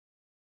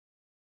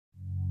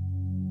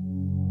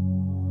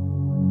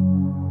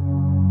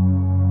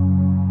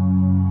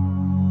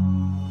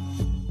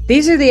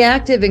These are the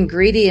active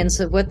ingredients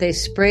of what they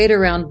sprayed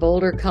around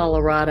Boulder,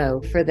 Colorado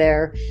for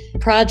their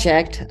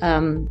project,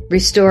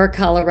 Restore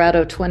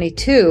Colorado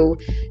 22.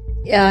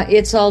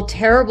 It's all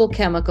terrible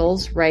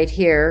chemicals right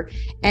here.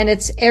 And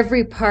it's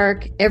every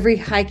park, every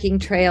hiking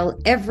trail,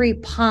 every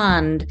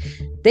pond.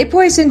 They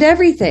poisoned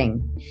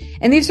everything.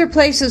 And these are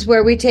places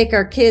where we take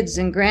our kids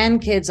and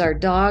grandkids, our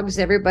dogs,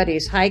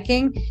 everybody's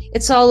hiking.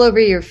 It's all over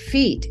your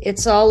feet.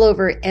 It's all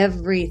over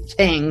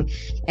everything.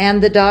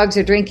 And the dogs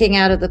are drinking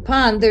out of the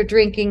pond. They're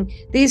drinking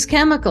these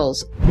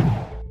chemicals.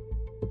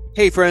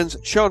 Hey friends,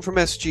 Sean from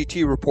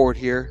SGT Report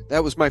here.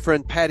 That was my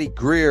friend Patty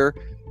Greer.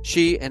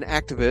 She and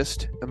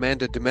activist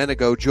Amanda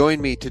Dumenigo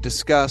joined me to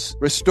discuss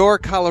Restore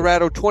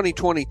Colorado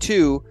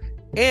 2022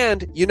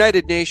 and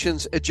United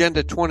Nations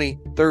Agenda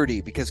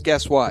 2030, because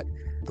guess what?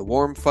 The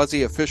warm,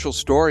 fuzzy official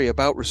story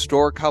about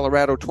Restore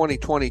Colorado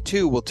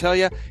 2022 will tell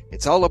you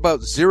it's all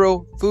about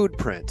zero food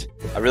print.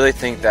 I really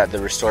think that the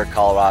Restore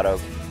Colorado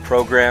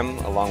program,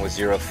 along with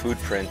Zero Food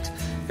Print,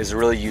 is a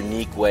really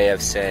unique way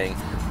of saying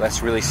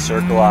let's really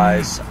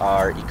circularize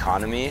our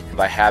economy.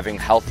 By having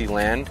healthy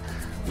land,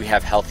 we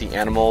have healthy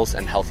animals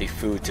and healthy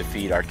food to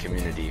feed our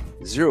community.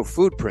 Zero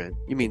food print?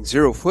 You mean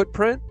zero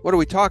footprint? What are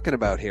we talking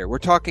about here? We're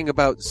talking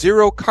about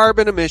zero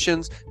carbon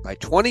emissions by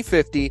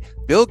 2050,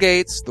 Bill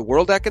Gates, the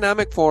World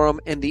Economic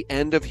Forum, and the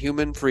end of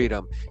human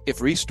freedom.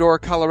 If Restore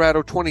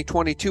Colorado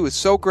 2022 is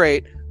so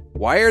great,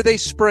 why are they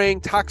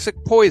spraying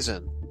toxic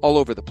poison all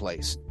over the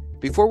place?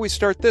 Before we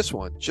start this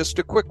one, just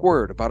a quick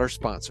word about our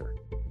sponsor.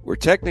 We're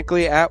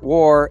technically at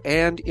war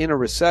and in a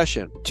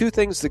recession. Two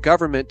things the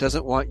government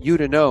doesn't want you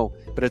to know,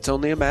 but it's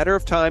only a matter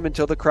of time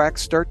until the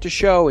cracks start to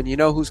show, and you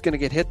know who's going to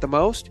get hit the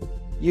most?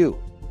 You.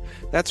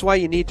 That's why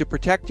you need to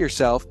protect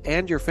yourself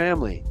and your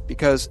family,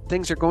 because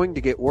things are going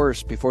to get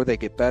worse before they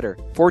get better.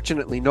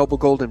 Fortunately, Noble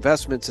Gold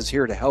Investments is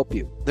here to help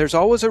you. There's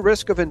always a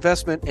risk of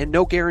investment and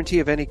no guarantee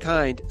of any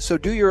kind, so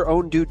do your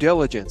own due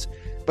diligence.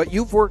 But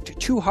you've worked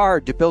too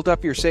hard to build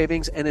up your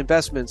savings and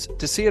investments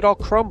to see it all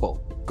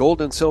crumble.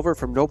 Gold and silver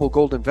from Noble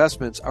Gold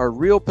Investments are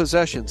real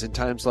possessions in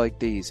times like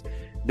these.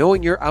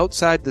 Knowing you're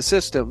outside the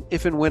system,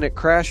 if and when it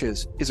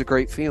crashes, is a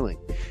great feeling.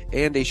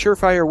 And a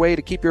surefire way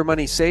to keep your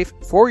money safe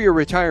for your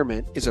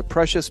retirement is a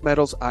precious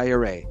metals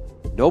IRA.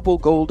 Noble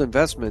Gold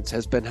Investments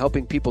has been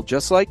helping people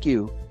just like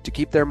you to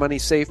keep their money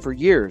safe for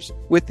years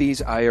with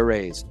these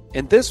IRAs.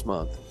 And this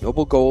month,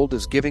 Noble Gold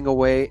is giving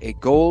away a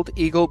Gold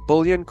Eagle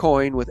bullion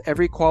coin with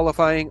every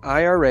qualifying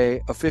IRA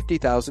of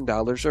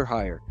 $50,000 or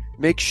higher.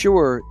 Make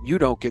sure you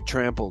don't get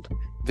trampled.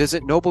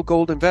 Visit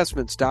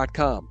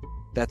noblegoldinvestments.com.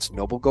 That's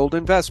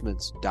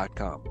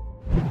noblegoldinvestments.com.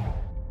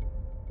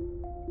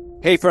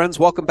 Hey friends,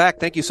 welcome back.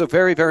 Thank you so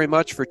very, very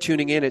much for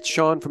tuning in. It's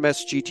Sean from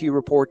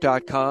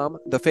SGTReport.com,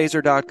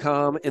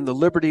 thephaser.com, and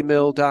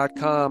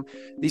thelibertymill.com.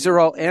 These are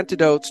all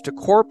antidotes to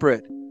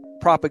corporate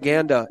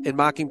propaganda in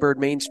Mockingbird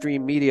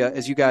mainstream media.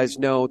 As you guys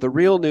know, the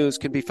real news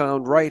can be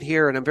found right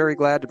here, and I'm very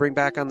glad to bring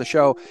back on the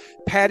show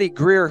Patty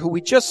Greer, who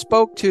we just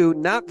spoke to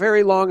not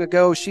very long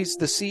ago. She's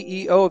the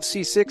CEO of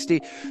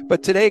C60.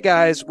 But today,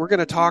 guys, we're going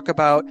to talk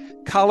about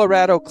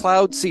Colorado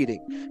cloud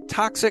seeding,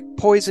 toxic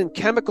poison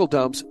chemical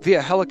dumps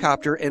via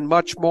helicopter, and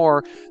much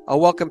more. I'll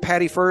welcome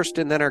Patty first,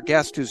 and then our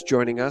guest who's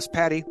joining us.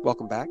 Patty,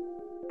 welcome back.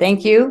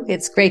 Thank you.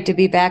 It's great to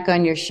be back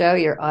on your show.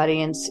 Your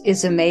audience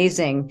is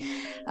amazing.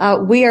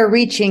 We are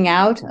reaching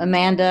out,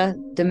 Amanda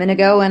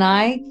Dumenigo and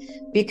I,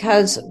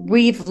 because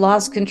we've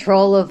lost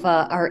control of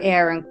our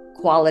air and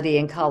quality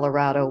in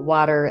Colorado,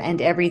 water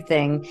and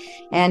everything.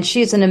 And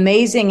she's an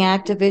amazing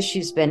activist.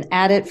 She's been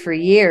at it for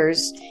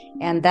years.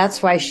 And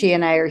that's why she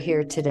and I are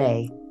here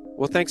today.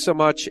 Well, thanks so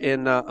much.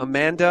 And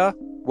Amanda,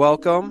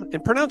 welcome.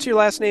 And pronounce your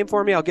last name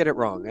for me. I'll get it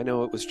wrong. I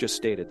know it was just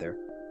stated there.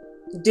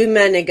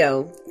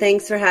 Dumenigo.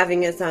 Thanks for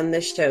having us on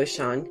this show,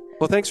 Sean.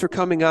 Well, thanks for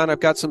coming on. I've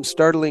got some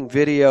startling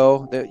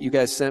video that you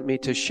guys sent me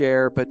to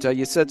share, but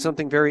you said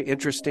something very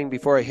interesting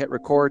before I hit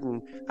record,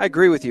 and I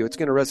agree with you. It's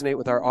going to resonate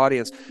with our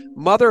audience.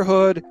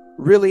 Motherhood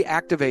really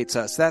activates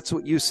us. That's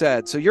what you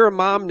said. So you're a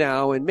mom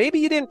now, and maybe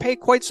you didn't pay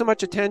quite so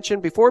much attention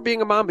before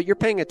being a mom, but you're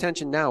paying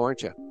attention now,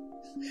 aren't you?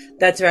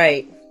 That's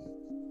right.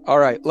 All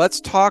right,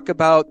 let's talk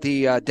about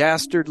the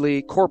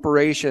dastardly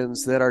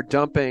corporations that are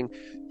dumping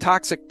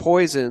toxic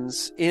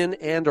poisons in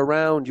and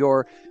around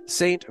your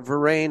St.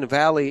 Vrain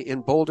Valley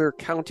in Boulder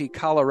County,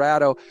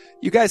 Colorado.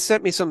 You guys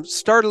sent me some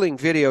startling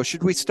video.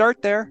 Should we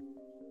start there?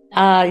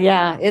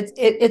 Yeah,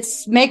 it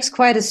makes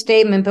quite a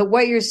statement, but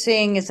what you're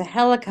seeing is a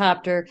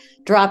helicopter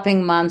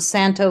dropping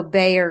Monsanto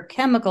Bayer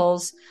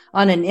chemicals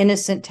on an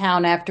innocent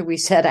town after we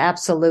said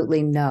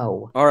absolutely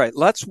no. All right,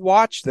 let's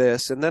watch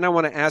this, and then I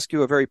want to ask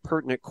you a very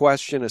pertinent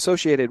question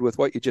associated with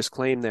what you just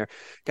claimed there.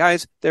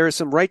 Guys, there is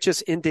some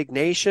righteous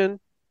indignation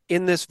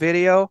in this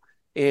video,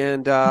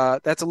 and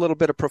that's a little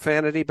bit of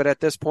profanity, but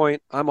at this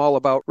point, I'm all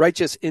about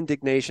righteous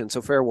indignation,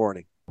 so fair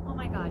warning. Oh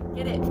my God,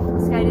 get it.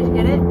 Sky, did you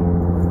get it?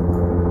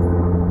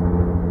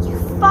 You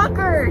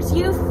fuckers,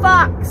 you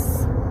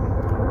fucks.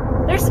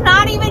 There's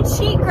not even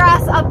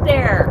cheatgrass up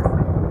there.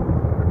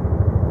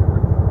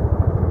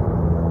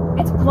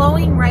 It's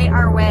blowing right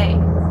our way.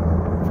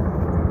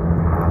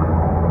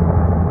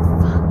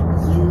 Fuck.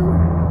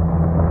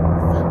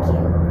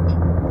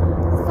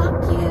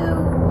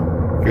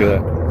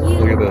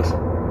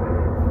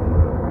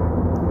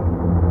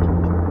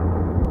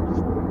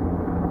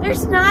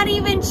 There's not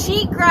even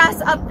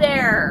cheatgrass up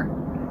there.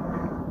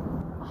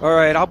 All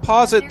right, I'll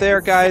pause it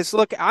there, guys.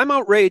 Look, I'm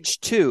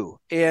outraged too,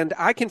 and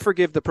I can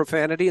forgive the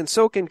profanity, and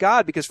so can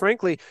God, because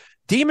frankly,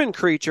 demon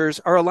creatures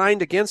are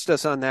aligned against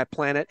us on that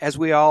planet, as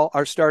we all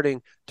are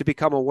starting to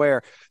become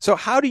aware. So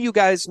how do you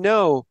guys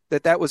know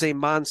that that was a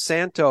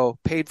Monsanto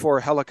paid-for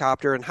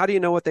helicopter, and how do you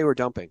know what they were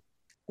dumping?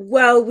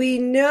 Well, we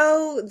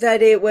know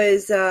that it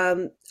was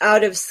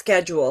out of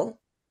schedule.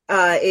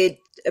 It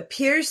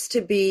appears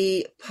to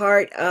be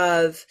part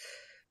of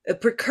a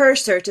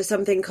precursor to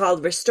something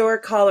called Restore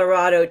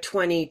Colorado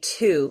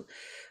 22,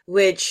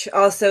 which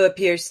also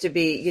appears to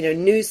be,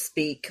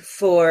 newspeak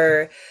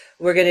for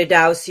we're going to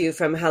douse you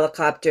from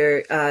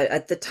helicopter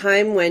at the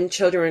time when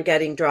children were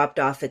getting dropped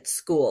off at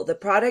school. The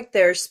product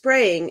they're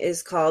spraying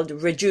is called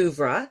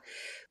Rejuvra,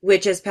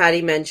 which, as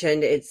Patty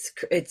mentioned,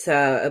 it's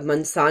a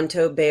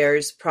Monsanto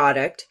Bayer's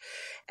product.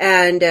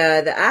 And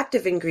the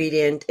active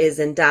ingredient is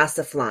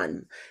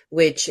indasiflan,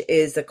 which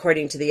is,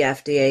 according to the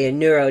FDA, a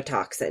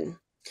neurotoxin.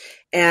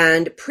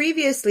 And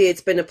previously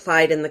it's been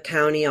applied in the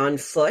county on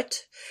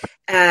foot.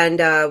 And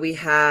we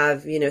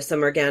have,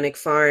 some organic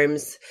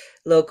farms,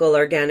 local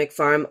organic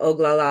farm,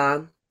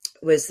 Oglala,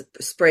 was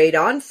sprayed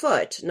on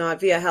foot, not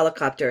via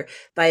helicopter,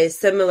 by a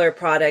similar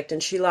product.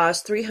 And she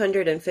lost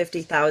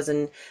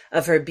 350,000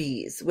 of her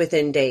bees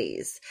within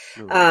days.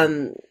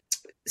 Mm-hmm.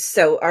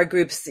 So our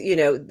groups,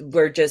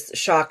 were just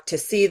shocked to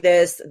see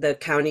this. The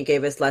county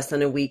gave us less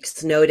than a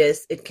week's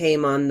notice. It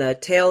came on the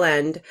tail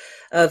end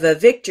of a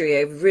victory,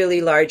 a really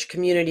large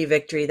community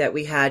victory that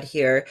we had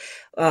here,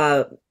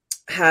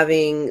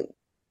 having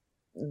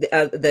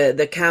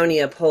the county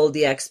uphold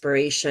the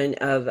expiration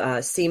of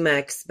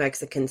CEMEX,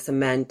 Mexican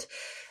Cement,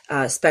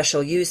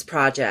 special use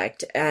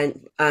project,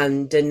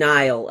 and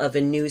denial of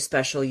a new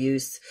special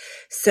use.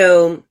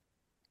 So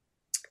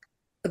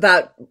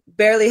about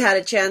barely had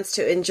a chance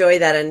to enjoy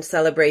that and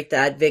celebrate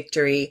that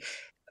victory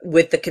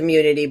with the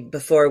community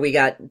before we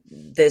got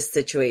this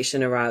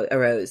situation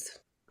arose.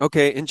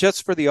 Okay, and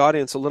just for the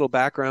audience, a little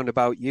background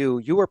about you.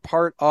 You were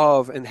part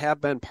of and have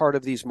been part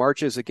of these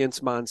marches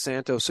against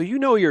Monsanto, so you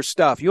know your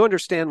stuff. You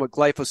understand what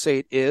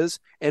glyphosate is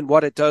and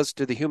what it does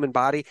to the human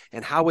body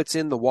and how it's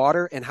in the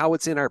water and how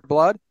it's in our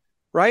blood,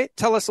 right?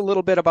 Tell us a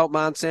little bit about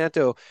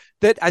Monsanto.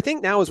 That I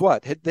think now is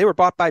what? They were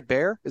bought by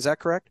Bayer, is that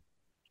correct?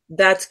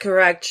 That's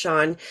correct,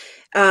 Sean.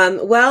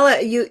 Before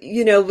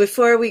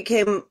we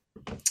came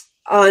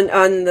on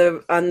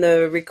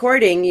the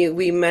recording,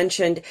 we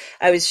mentioned,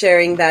 I was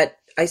sharing that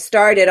I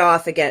started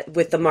off again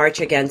with the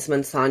march against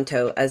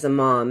Monsanto as a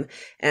mom,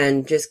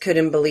 and just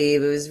couldn't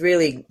believe it was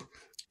really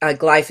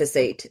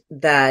glyphosate.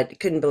 That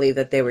couldn't believe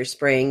that they were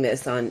spraying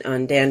this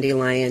on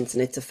dandelions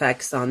and its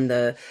effects on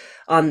the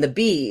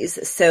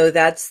bees. So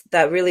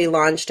that really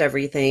launched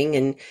everything,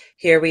 and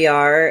here we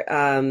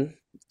are.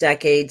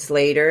 Decades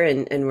later,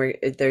 and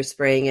they're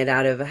spraying it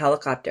out of a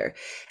helicopter.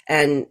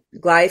 And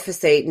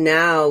glyphosate,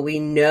 now we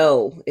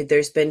know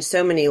there's been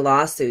so many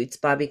lawsuits.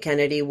 Bobby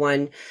Kennedy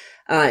won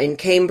in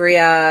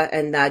Cambria,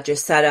 and that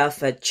just set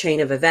off a chain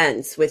of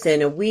events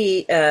within a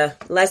week,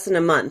 less than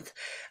a month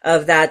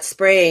of that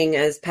spraying.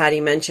 As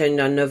Patty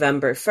mentioned, on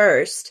November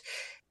 1st,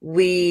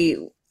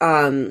 we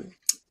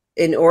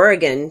in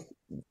Oregon,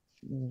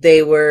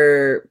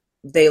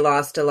 they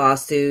lost a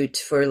lawsuit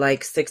for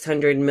like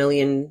 $600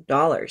 million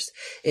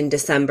in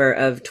December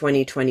of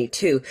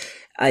 2022.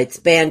 It's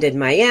banned in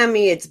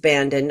Miami, it's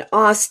banned in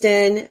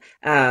Austin,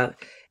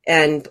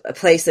 and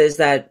places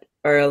that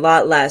are a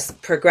lot less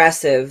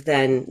progressive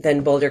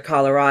than Boulder,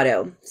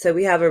 Colorado. So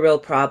we have a real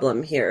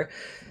problem here.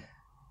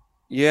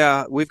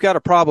 Yeah, we've got a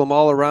problem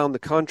all around the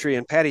country.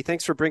 And Patty,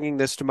 thanks for bringing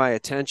this to my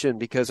attention,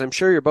 because I'm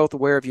sure you're both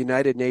aware of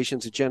United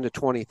Nations Agenda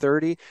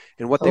 2030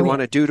 and what they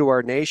want to do to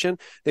our nation.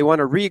 They want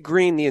to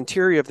re-green the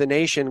interior of the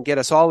nation, get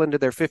us all into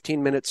their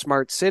 15-minute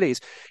smart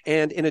cities.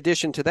 And in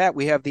addition to that,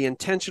 we have the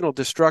intentional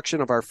destruction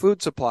of our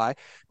food supply.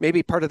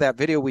 Maybe part of that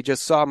video we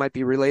just saw might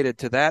be related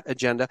to that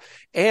agenda.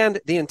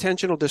 And the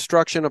intentional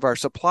destruction of our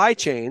supply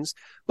chains.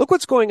 Look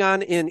what's going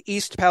on in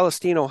East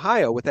Palestine,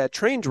 Ohio, with that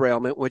train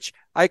derailment, which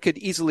I could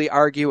easily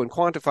argue and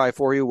quantify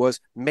for you was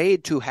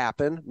made to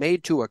happen,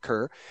 made to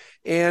occur.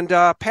 And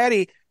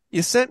Patty,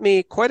 you sent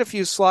me quite a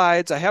few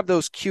slides. I have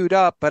those queued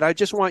up, but I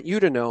just want you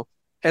to know,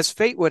 as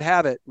fate would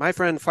have it, my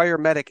friend Fire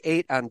Medic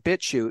 8 on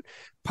BitChute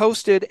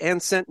posted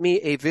and sent me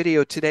a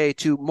video today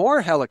to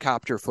more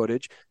helicopter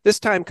footage, this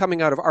time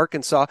coming out of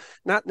Arkansas,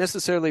 not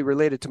necessarily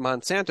related to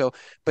Monsanto,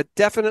 but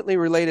definitely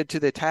related to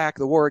the attack,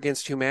 the war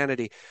against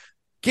humanity.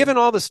 Given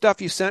all the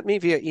stuff you sent me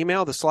via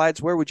email, the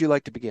slides, where would you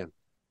like to begin?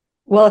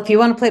 Well, if you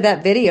want to play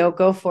that video,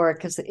 go for it,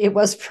 because it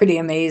was pretty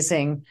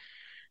amazing.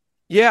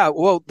 Yeah,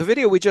 well, the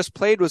video we just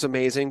played was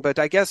amazing, but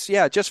I guess,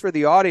 just for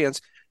the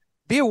audience,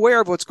 be aware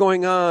of what's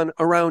going on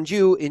around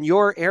you in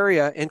your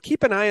area and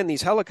keep an eye on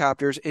these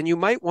helicopters. And you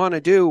might want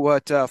to do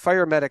what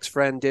Fire Medic's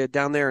friend did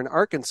down there in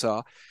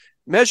Arkansas.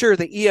 Measure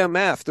the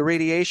EMF, the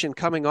radiation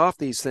coming off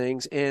these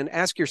things, and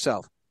ask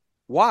yourself,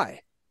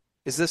 why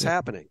is this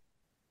happening?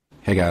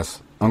 Hey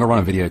guys, I'm going to run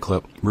a video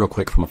clip real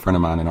quick from a friend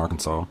of mine in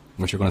Arkansas.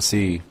 What you're going to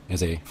see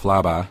is a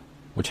flyby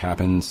which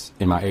happens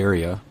in my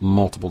area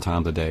multiple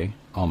times a day,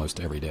 almost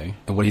every day.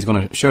 And what he's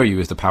going to show you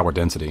is the power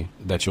density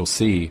that you'll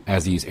see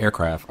as these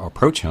aircraft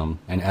approach him,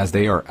 and as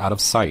they are out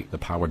of sight, the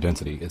power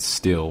density is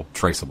still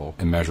traceable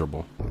and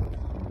measurable.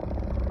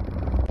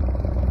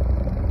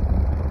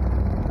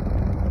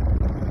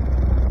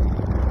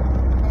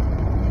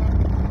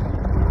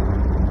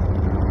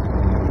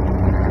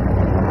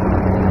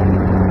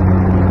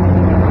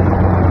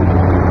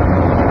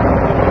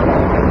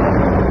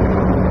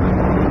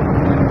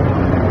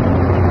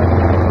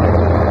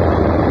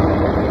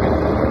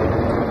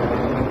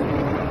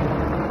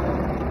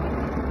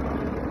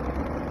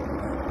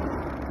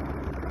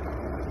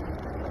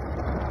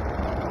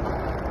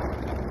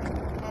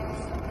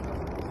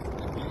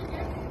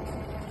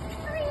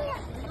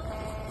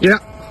 Yeah,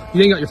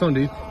 you ain't got your phone,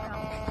 dude.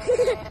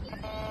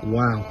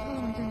 Wow.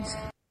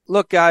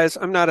 Look, guys,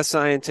 I'm not a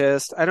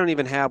scientist. I don't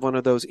even have one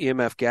of those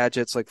EMF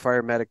gadgets like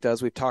Fire Medic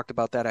does. We've talked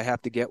about that. I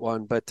have to get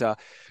one. But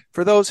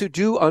for those who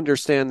do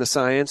understand the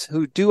science,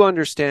 who do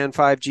understand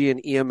 5G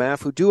and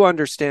EMF, who do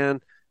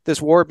understand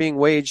this war being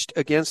waged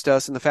against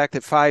us and the fact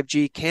that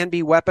 5G can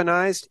be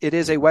weaponized, it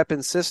is a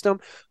weapon system,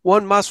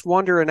 one must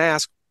wonder and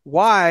ask,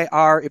 why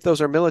are, if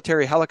those are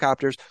military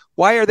helicopters,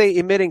 why are they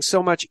emitting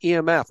so much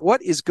EMF?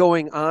 What is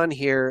going on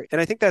here? And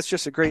I think that's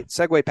just a great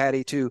segue,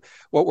 Patty, to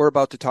what we're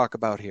about to talk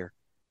about here.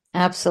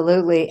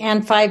 Absolutely.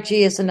 And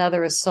 5G is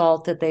another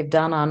assault that they've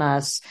done on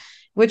us,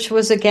 which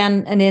was,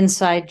 again, an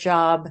inside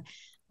job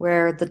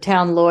where the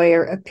town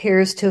lawyer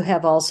appears to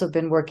have also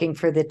been working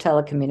for the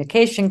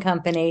telecommunication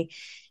company.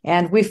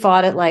 And we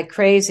fought it like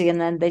crazy, and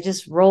then they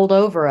just rolled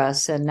over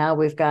us. And now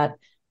we've got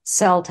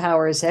cell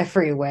towers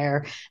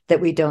everywhere that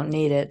we don't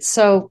need it.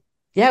 So,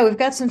 yeah, we've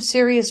got some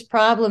serious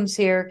problems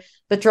here,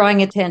 but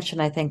drawing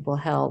attention, I think, will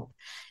help.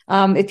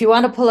 If you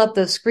want to pull up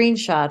those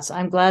screenshots,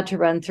 I'm glad to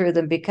run through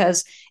them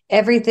because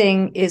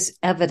everything is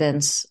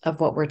evidence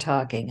of what we're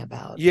talking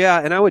about. Yeah,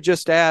 and I would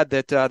just add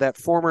that that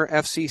former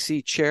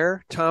FCC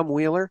chair, Tom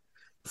Wheeler,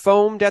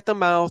 foamed at the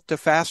mouth to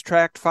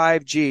fast-track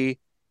 5G.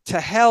 To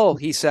hell,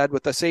 he said,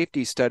 with the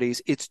safety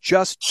studies. It's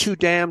just too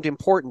damned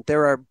important.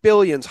 There are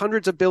billions,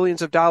 hundreds of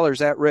billions of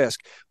dollars at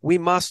risk. We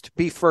must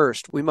be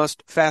first. We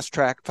must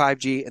fast-track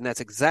 5G, and that's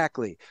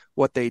exactly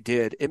what they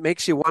did. It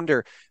makes you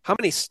wonder, how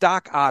many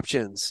stock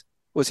options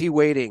was he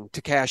waiting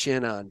to cash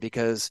in on?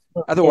 Because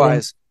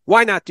otherwise,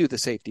 why not do the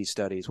safety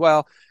studies?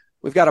 Well,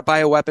 we've got a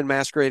bioweapon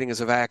masquerading as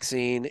a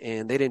vaccine,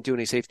 and they didn't do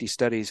any safety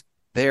studies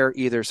there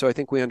either. So I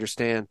think we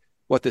understand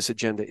what this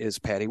agenda is,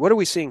 Patty. What are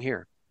we seeing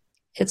here?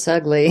 It's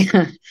ugly.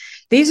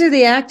 These are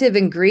the active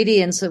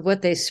ingredients of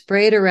what they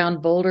sprayed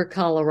around Boulder,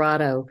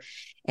 Colorado.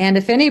 And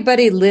if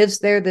anybody lives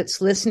there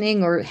that's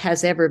listening or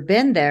has ever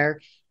been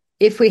there,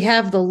 if we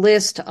have the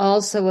list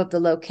also of the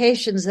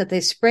locations that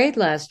they sprayed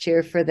last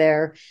year for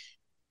their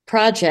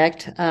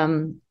project,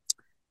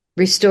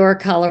 Restore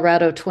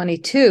Colorado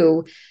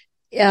 22,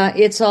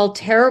 it's all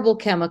terrible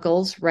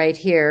chemicals right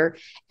here.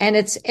 And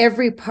it's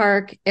every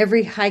park,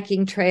 every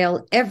hiking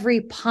trail, every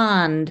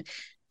pond.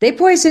 They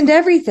poisoned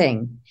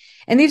everything.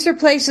 And these are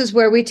places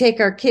where we take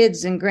our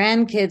kids and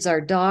grandkids, our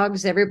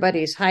dogs,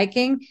 everybody's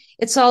hiking.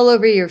 It's all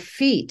over your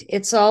feet.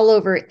 It's all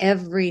over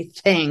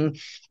everything.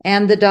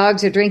 And the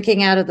dogs are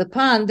drinking out of the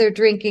pond. They're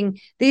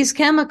drinking these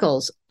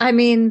chemicals. I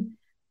mean,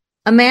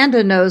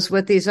 Amanda knows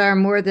what these are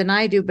more than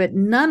I do, but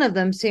none of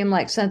them seem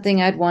like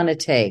something I'd want to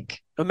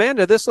take.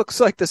 Amanda, this looks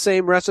like the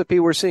same recipe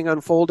we're seeing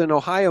unfold in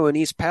Ohio and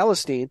East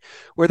Palestine,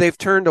 where they've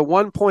turned a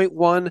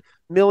 1.1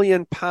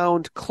 million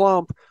pound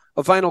clump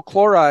of vinyl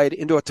chloride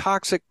into a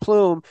toxic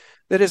plume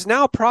that is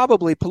now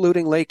probably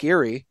polluting Lake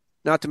Erie,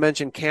 not to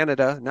mention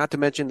Canada, not to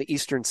mention the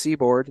eastern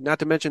seaboard, not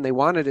to mention they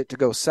wanted it to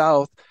go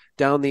south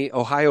down the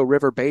Ohio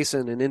River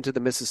Basin and into the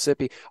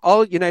Mississippi.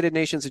 All United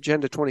Nations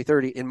Agenda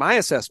 2030, in my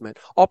assessment,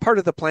 all part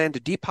of the plan to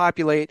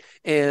depopulate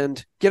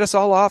and get us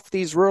all off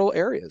these rural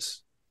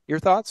areas. Your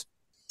thoughts?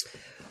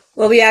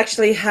 Well, we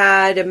actually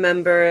had a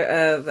member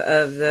of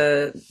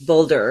the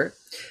Boulder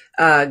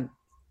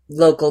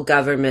local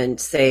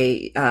government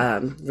say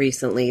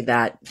recently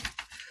that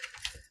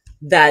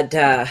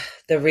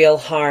the real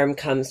harm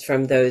comes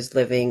from those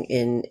living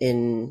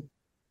in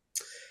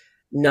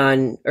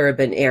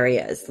non-urban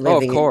areas,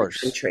 living in the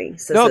country.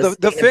 So no,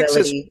 the fix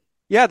is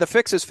the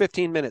fix is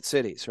 15-minute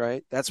cities,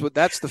 right? That's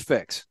the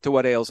fix to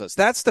what ails us.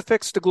 That's the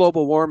fix to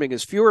global warming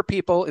is fewer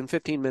people in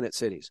 15-minute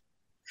cities.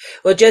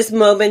 Well, just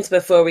moments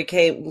before we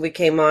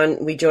came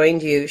on, we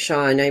joined you,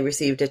 Sean. I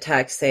received a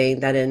text saying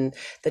that in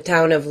the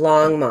town of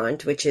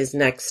Longmont, which is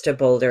next to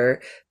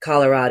Boulder,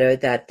 Colorado,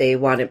 that they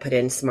want to put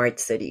in smart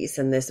cities,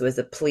 and this was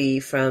a plea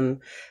from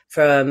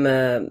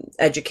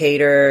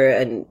educator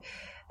and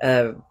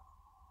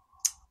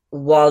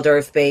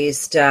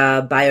Waldorf-based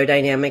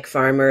biodynamic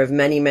farmer of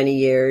many, many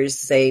years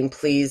saying,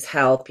 please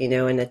help,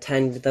 and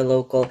attend the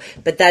local.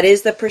 But that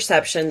is the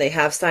perception. They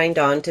have signed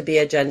on to be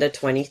Agenda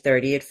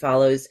 2030.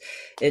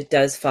 It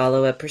does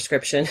follow a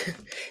prescription.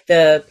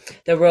 The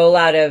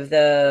rollout of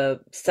the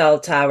cell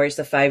towers,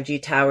 the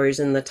 5G towers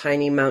in the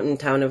tiny mountain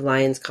town of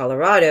Lyons,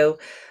 Colorado,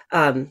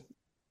 that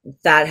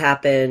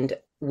happened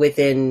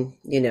within,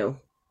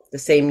 the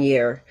same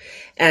year.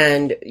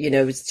 And,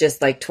 it's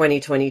just like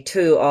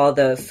 2022, all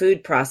the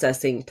food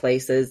processing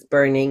places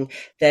burning.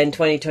 Then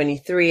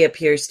 2023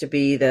 appears to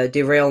be the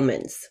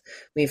derailments.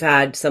 We've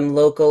had some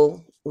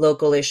local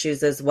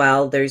issues as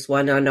well. There's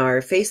one on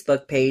our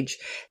Facebook page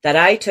that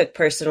I took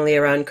personally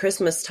around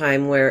Christmas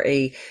time where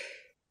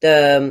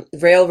the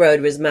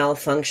railroad was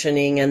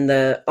malfunctioning and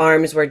the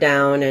arms were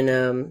down,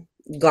 and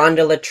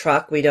gondola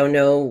truck, we don't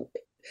know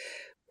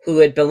who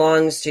it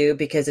belongs to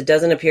because it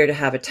doesn't appear to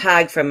have a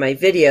tag from my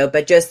video,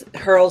 but just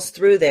hurls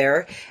through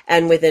there.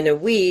 And within a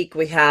week,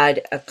 we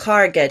had a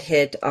car get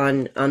hit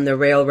on the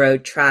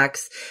railroad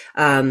tracks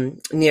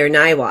near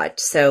Niwot.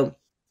 So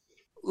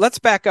let's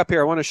back up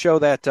here. I want to show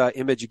that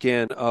image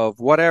again of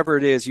whatever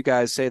it is you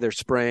guys say they're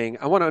spraying.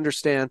 I want to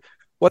understand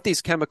what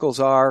these chemicals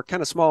are.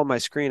 Kind of small on my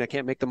screen. I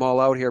can't make them all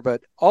out here.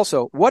 But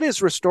also, what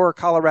is Restore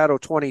Colorado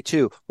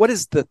 22? What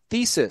is the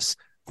thesis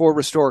for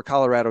Restore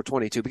Colorado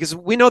 22? Because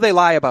we know they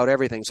lie about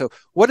everything. So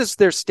what is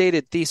their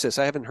stated thesis?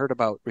 I haven't heard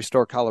about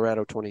Restore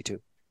Colorado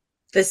 22.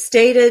 The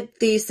stated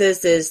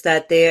thesis is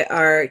that they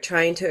are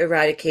trying to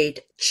eradicate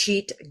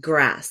cheat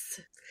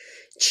grass.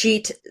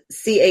 Cheat,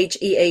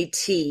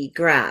 CHEAT,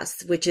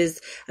 grass, which is,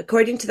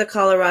 according to the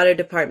Colorado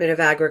Department of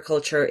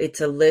Agriculture,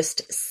 it's a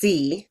list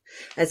C,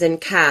 as in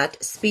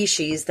cat,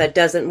 species that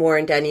doesn't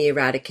warrant any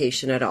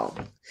eradication at all.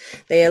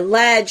 They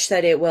allege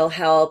that it will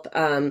help,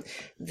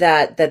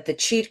 that the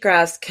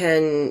cheatgrass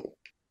can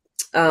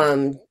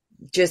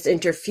just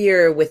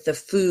interfere with the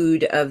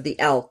food of the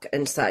elk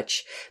and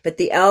such. But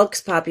the elk's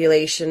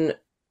population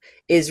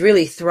is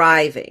really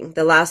thriving.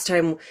 The last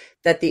time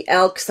that the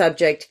elk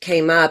subject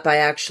came up, I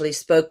actually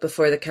spoke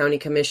before the county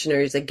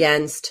commissioners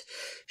against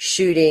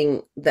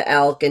shooting the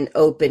elk in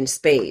open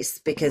space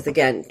because,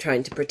 again,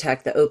 trying to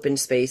protect the open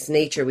space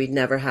nature. We'd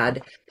never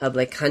had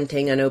public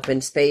hunting on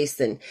open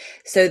space. And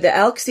so the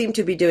elk seem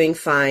to be doing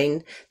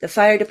fine. The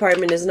fire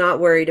department is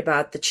not worried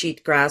about the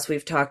cheat grass.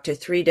 We've talked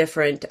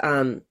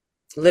to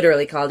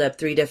literally called up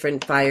 3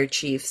 different fire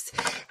chiefs.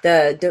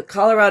 The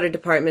Colorado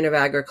Department of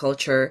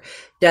Agriculture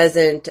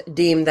doesn't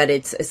deem that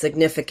it's a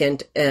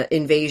significant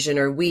invasion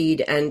or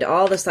weed, and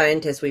all the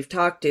scientists we've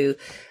talked to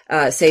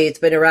say it's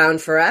been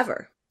around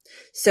forever.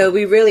 So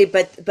we really,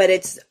 but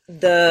it's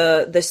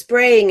the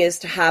spraying is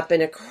to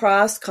happen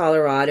across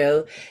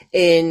Colorado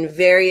in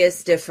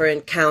various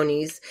different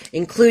counties,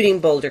 including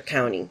Boulder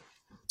County.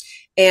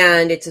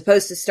 And it's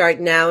supposed to start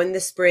now in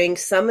the spring.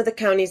 Some of the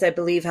counties, I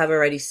believe, have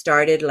already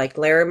started, like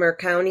Larimer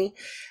County.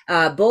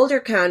 Boulder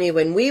County,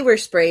 when we were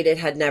sprayed, it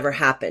had never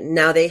happened.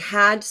 Now, they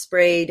had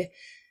sprayed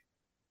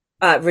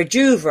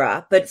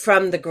Rejuvra, but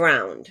from the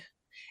ground.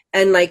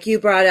 And like you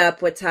brought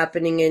up what's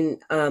happening in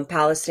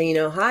Palestine,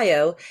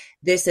 Ohio,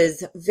 this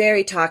is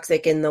very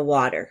toxic in the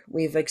water.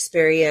 We've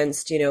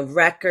experienced,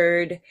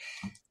 record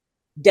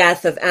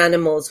death of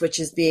animals, which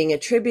is being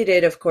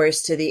attributed, of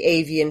course, to the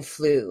avian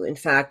flu. In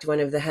fact, one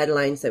of the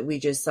headlines that we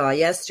just saw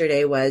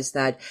yesterday was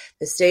that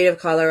the state of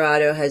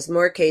Colorado has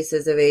more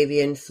cases of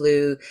avian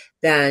flu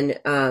than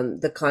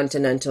the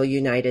continental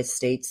United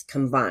States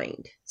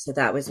combined. So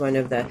that was one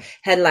of the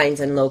headlines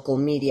in local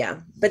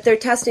media. But they're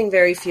testing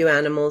very few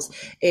animals.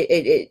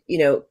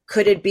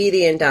 Could it be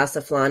the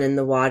indasaflon in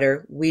the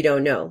water? We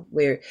don't know.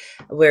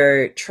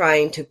 We're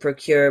trying to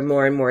procure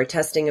more and more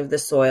testing of the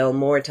soil,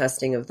 more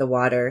testing of the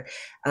water.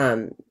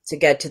 To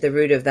get to the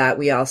root of that,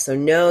 we also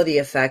know the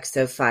effects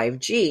of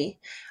 5G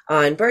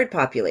on bird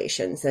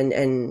populations.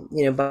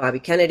 And Bobby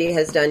Kennedy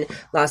has done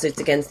lawsuits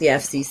against the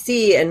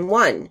FCC and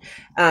won,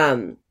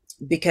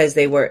 because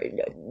they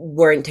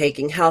weren't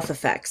taking health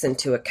effects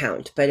into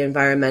account. But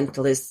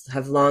environmentalists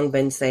have long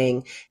been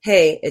saying,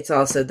 hey, it's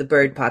also the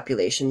bird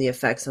population, the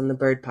effects on the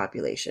bird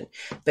population.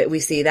 But we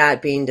see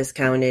that being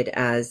discounted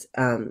as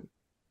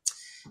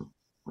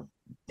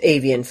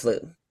avian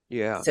flu.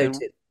 Yeah. So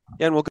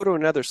and we'll go to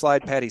another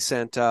slide Patty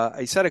sent.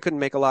 I said I couldn't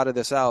make a lot of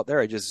this out there.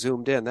 I just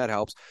zoomed in. That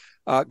helps.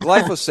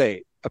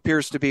 Glyphosate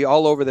appears to be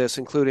all over this,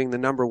 including the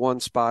number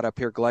 1 spot up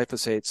here,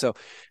 glyphosate. So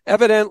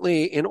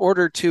evidently, in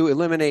order to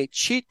eliminate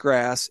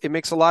cheatgrass, it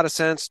makes a lot of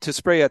sense to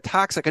spray a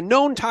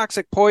known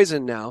toxic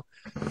poison now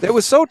that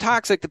was so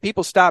toxic that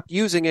people stopped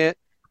using it.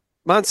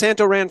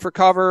 Monsanto ran for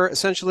cover,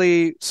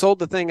 essentially sold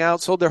the thing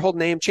out, sold their whole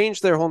name,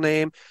 changed their whole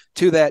name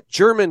to that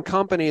German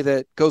company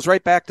that goes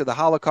right back to the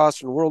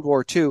Holocaust and World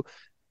War II,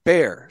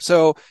 Bayer.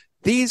 So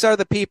these are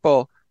the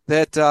people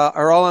that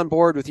are all on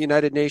board with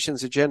United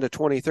Nations Agenda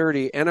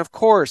 2030. And of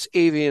course,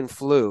 avian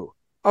flu.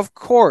 Of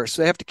course,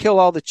 they have to kill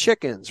all the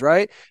chickens,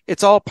 right?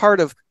 It's all part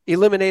of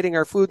eliminating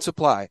our food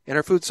supply and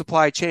our food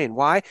supply chain.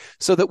 Why?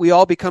 So that we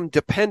all become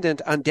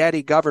dependent on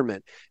daddy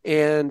government.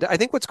 And I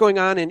think what's going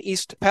on in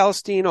East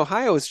Palestine,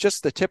 Ohio is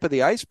just the tip of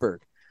the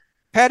iceberg.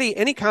 Patty,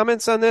 any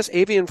comments on this?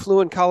 Avian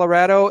flu in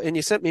Colorado? And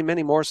you sent me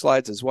many more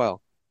slides as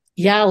well.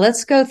 Yeah,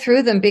 let's go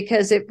through them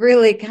because it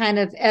really kind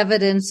of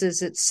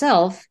evidences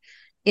itself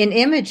in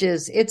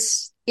images.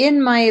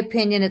 In my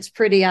opinion, it's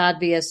pretty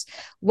obvious.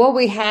 What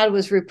we had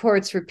was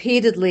reports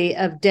repeatedly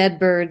of dead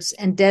birds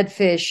and dead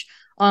fish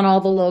on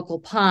all the local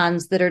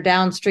ponds that are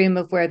downstream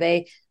of where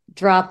they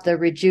drop the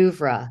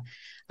Rejuvra.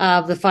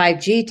 The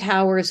 5G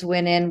towers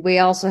went in. We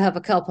also have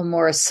a couple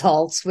more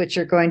assaults, which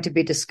are going to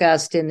be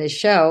discussed in this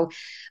show.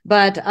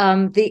 But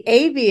the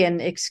avian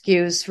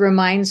excuse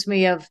reminds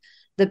me of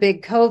the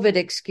big COVID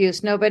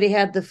excuse. Nobody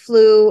had the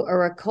flu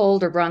or a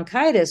cold or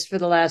bronchitis for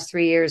the last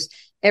 3 years.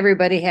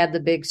 Everybody had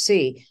the big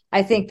C.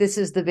 I think this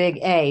is the big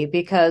A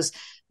because,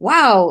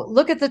 wow,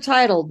 look at the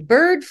title,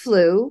 Bird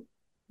Flu.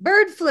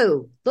 Bird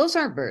flu. Those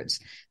aren't birds.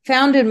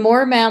 Found in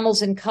more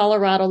mammals in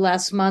Colorado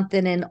last month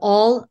than in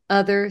all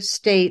other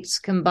states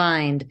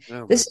combined.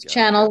 This is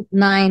Channel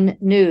 9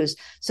 News.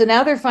 So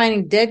now they're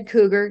finding dead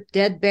cougar,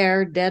 dead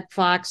bear, dead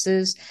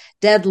foxes,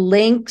 dead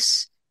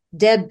lynx,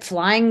 dead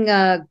flying.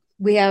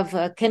 We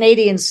have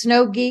Canadian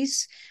snow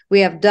geese. We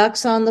have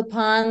ducks on the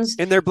ponds.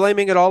 And they're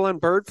blaming it all on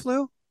bird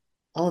flu?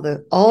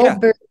 Bird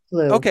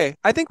flu. Okay.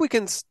 I think we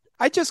can.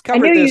 I just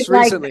covered this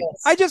recently.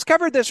 I just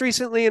covered this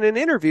recently in an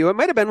interview. It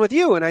might have been with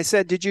you. And I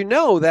said, did you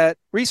know that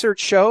research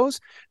shows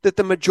that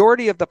the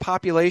majority of the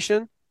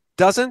population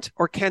doesn't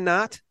or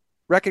cannot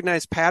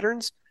recognize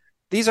patterns?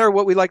 These are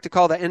what we like to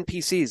call the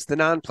NPCs, the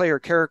non-player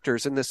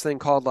characters in this thing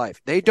called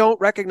life. They don't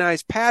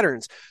recognize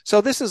patterns.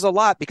 So this is a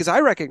lot because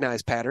I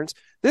recognize patterns.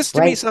 This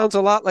to me sounds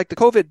a lot like the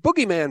COVID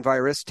boogeyman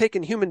virus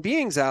taking human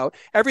beings out.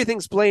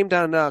 Everything's blamed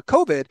on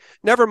COVID.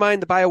 Never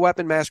mind the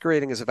bioweapon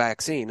masquerading as a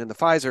vaccine and the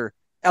Pfizer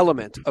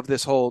element of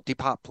this whole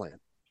depop plan.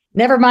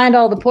 Never mind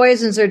all the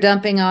poisons they're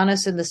dumping on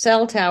us in the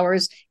cell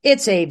towers.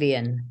 It's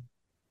avian.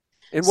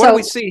 And what do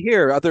we see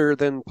here other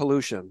than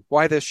pollution?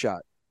 Why this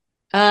shot?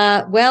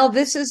 Well,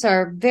 this is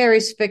our very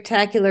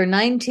spectacular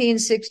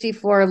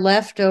 1964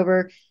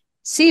 leftover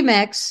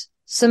Cemex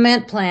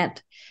cement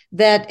plant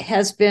that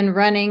has been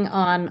running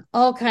on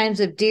all kinds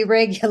of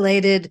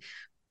deregulated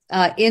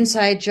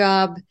inside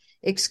job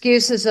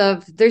excuses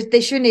of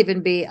they shouldn't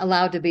even be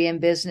allowed to be in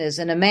business.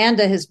 And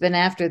Amanda has been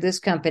after this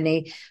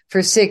company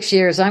for 6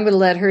 years. I'm going to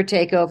let her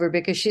take over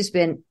because she's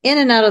been in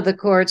and out of the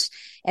courts,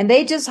 and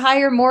they just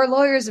hire more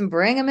lawyers and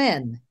bring them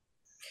in.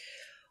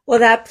 Well,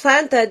 that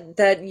plant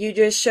that you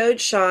just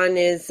showed, Sean,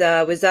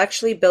 was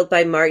actually built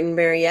by Martin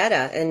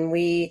Marietta, and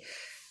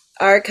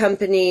our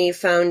company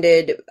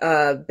founded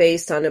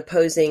based on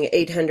opposing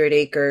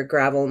 800-acre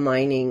gravel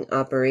mining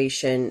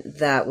operation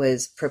that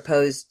was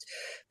proposed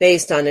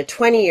based on a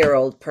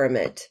 20-year-old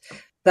permit.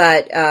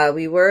 But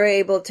we were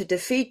able to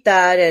defeat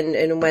that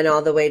and went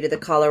all the way to the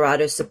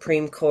Colorado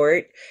Supreme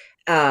Court.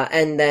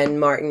 And then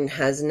Martin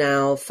has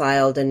now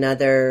filed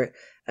another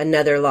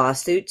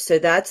lawsuit. So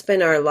that's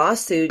been our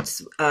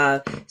lawsuits.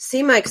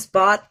 Cemex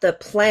bought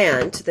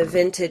the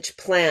vintage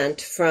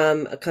plant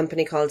from a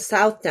company called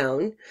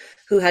Southdown,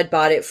 who had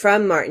bought it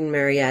from Martin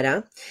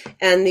Marietta.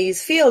 And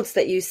these fields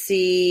that you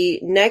see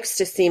next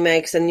to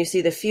Cemex, and you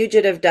see the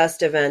fugitive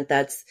dust event,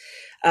 that's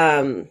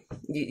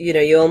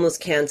you almost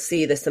can't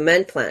see the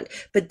cement plant.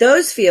 But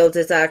those fields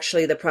is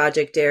actually the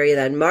project area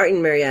that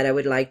Martin Marietta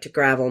would like to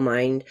gravel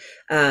mine,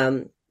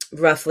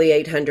 roughly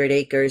 800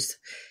 acres.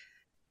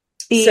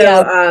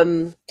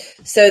 So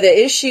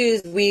the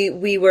issues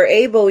we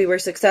were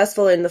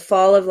successful in the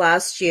fall of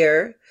last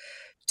year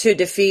to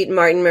defeat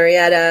Martin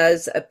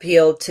Marietta's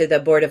appeal to the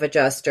Board of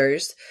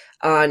Adjusters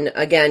on,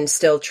 again,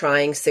 still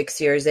trying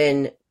 6 years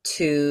in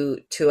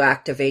to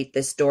activate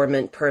this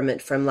dormant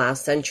permit from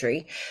last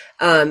century.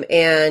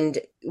 And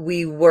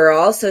we were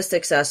also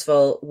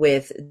successful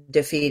with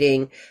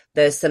defeating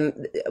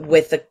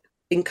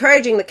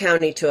encouraging the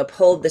county to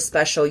uphold the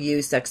special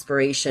use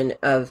expiration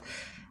of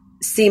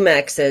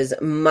Cemex's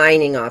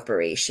mining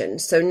operation.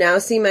 So now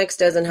Cemex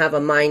doesn't have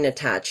a mine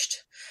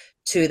attached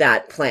to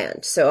that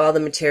plant. So all the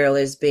material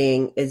is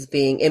being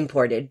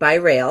imported by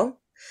rail.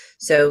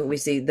 So we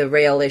see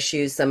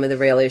some of the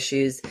rail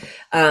issues,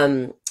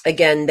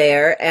 again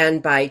there,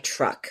 and by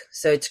truck.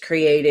 So it's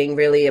creating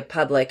really a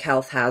public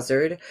health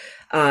hazard,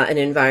 an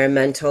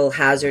environmental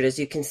hazard. As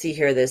you can see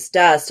here, this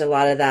dust, a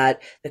lot of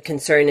that, the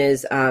concern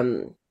is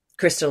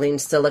crystalline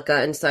silica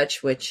and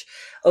such, which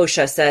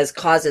OSHA says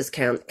causes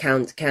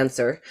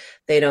cancer.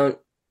 They don't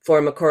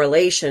form a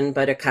correlation,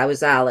 but a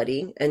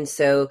causality. And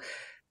so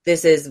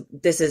this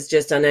is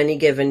just on any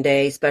given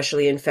day,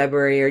 especially in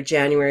February or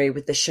January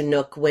with the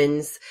Chinook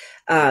winds,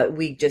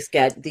 we just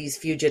get these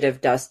fugitive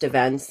dust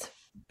events.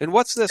 And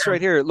what's this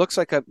right here? It looks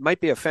like it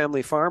might be a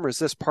family farm, or is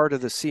this part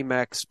of the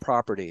Cemex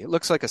property? It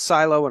looks like a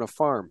silo and a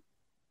farm.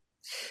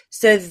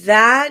 So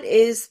that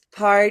is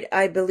part,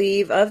 I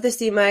believe, of the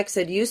Cemex.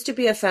 It used to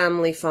be a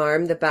family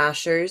farm, the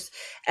Bashers,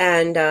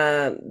 and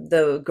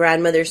the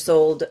grandmother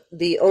sold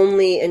the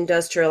only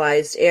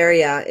industrialized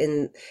area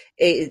in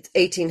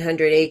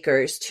 1,800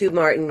 acres to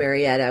Martin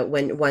Marietta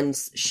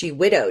once she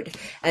widowed.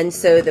 And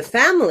so the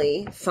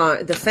family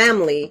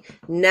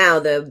now,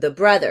 the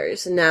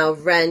brothers now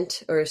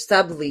rent or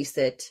sublease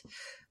it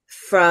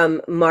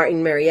from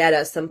Martin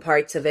Marietta, some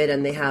parts of it,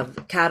 and they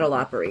have cattle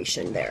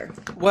operation there.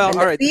 Well, and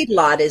all the right.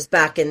 feedlot is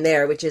back in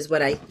there, which is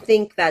what I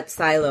think that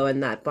silo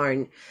and that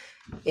barn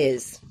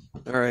is.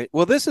 All right.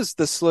 Well, this is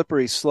the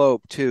slippery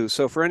slope, too.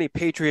 So for any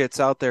patriots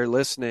out there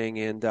listening,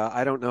 and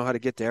I don't know how to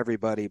get to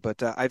everybody,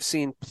 but I've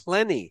seen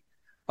plenty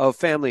of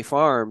family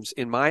farms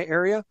in my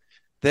area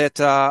that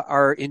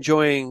are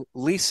enjoying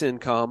lease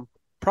income,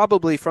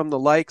 probably from the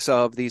likes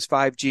of these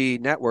 5G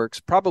networks,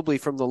 probably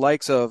from the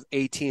likes of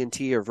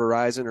AT&T or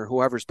Verizon or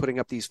whoever's putting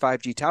up these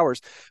 5G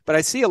towers. But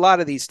I see a lot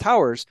of these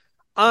towers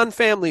on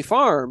family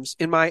farms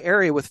in my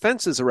area with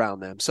fences around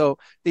them. So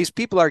these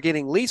people are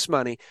getting lease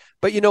money.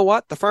 But you know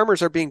what? The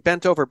farmers are being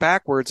bent over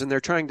backwards and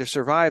they're trying to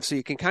survive. So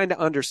you can kind of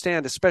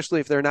understand, especially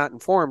if they're not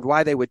informed,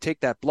 why they would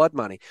take that blood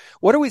money.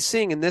 What are we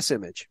seeing in this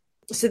image?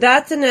 So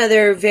that's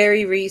another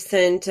very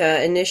recent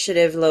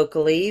initiative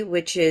locally,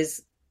 which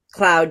is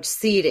cloud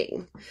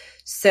seeding.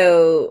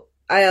 So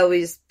I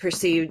always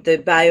perceived the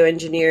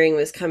bioengineering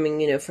was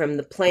coming, from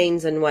the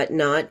plains and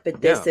whatnot,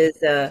 but they've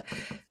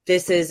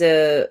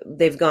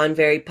gone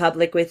very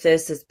public with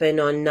this. It's been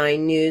on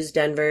 9 News,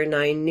 Denver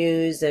 9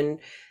 News, and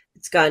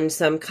it's gotten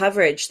some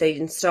coverage. They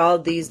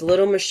installed these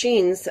little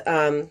machines.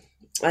 I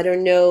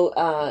don't know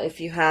if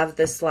you have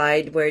the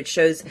slide where it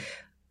shows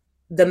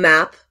the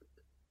map.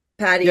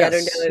 Patty, yes. I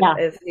don't know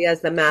if he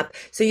has the map.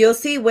 So you'll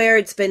see where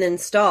it's been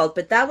installed,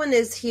 but that one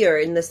is here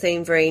in the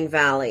St. Vrain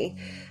Valley.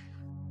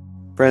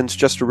 Friends,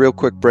 just a real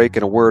quick break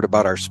and a word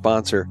about our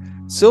sponsor.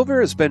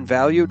 Silver has been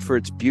valued for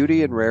its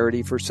beauty and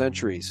rarity for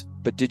centuries,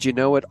 but did you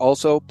know it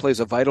also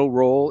plays a vital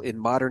role in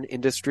modern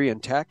industry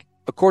and tech?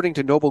 According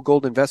to Noble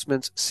Gold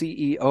Investments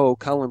CEO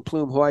Colin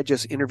Plume, who I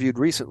just interviewed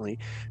recently,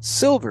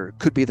 silver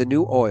could be the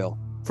new oil.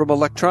 From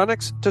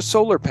electronics to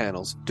solar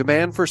panels,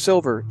 demand for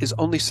silver is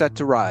only set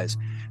to rise.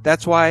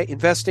 That's why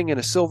investing in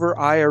a silver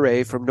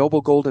IRA from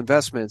Noble Gold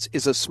Investments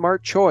is a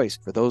smart choice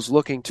for those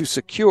looking to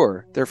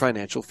secure their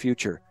financial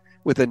future.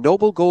 With a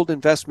Noble Gold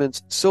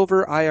Investments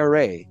Silver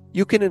IRA,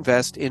 you can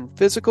invest in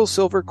physical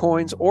silver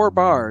coins or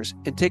bars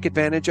and take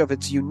advantage of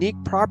its unique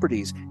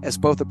properties as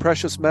both a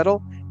precious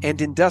metal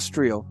and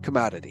industrial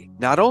commodity.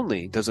 Not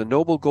only does a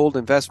Noble Gold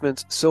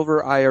Investments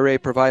Silver IRA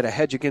provide a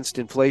hedge against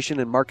inflation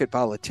and market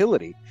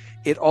volatility,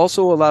 it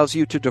also allows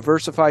you to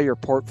diversify your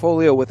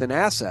portfolio with an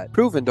asset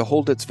proven to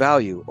hold its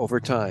value over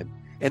time.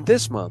 And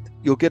this month,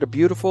 you'll get a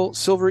beautiful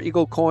Silver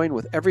Eagle coin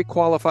with every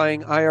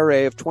qualifying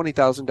IRA of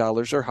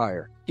 $20,000 or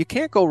higher. You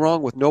can't go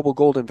wrong with Noble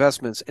Gold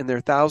Investments and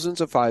their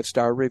thousands of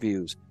 5-star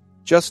reviews.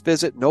 Just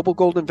visit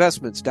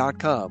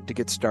noblegoldinvestments.com to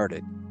get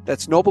started.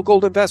 That's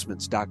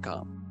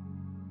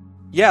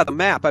noblegoldinvestments.com. Yeah, the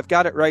map, I've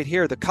got it right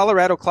here. The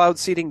Colorado cloud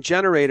seeding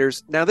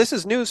generators. Now, this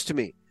is news to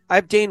me. I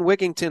have Dane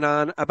Wigington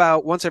on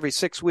about once every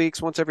 6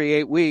 weeks, once every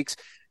 8 weeks.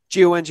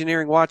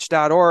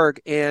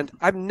 geoengineeringwatch.org, and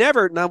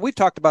now we've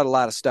talked about a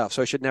lot of stuff,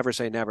 so I should never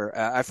say never.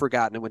 I've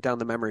forgotten. It went down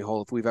the memory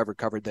hole if we've ever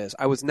covered this.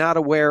 I was not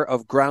aware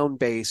of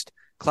ground-based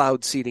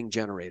cloud seeding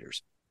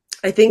generators.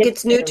 I think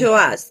it's new to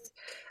us.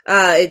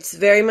 It's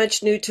very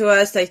much new to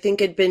us. I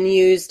think it'd been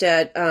used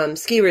at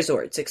ski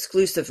resorts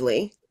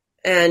exclusively,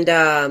 and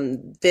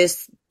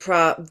this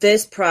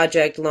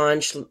project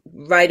launched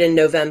right in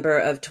November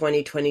of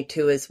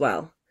 2022 as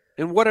well.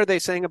 And what are they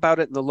saying about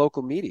it in the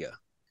local media?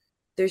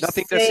 There's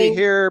nothing to see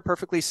here,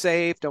 perfectly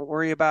safe, don't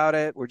worry about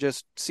it. We're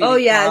just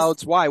seeding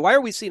clouds. Why? Why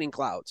are we seeding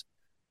clouds?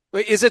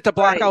 Is it to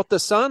block out the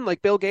sun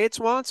like Bill Gates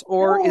wants?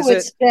 Or is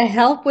it's to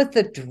help with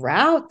the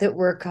drought that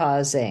we're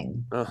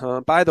causing?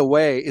 By the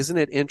way, isn't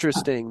it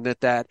interesting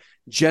that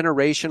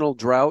generational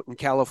drought in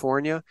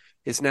California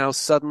is now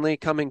suddenly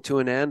coming to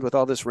an end with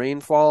all this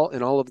rainfall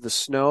and all of the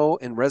snow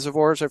and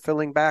reservoirs are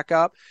filling back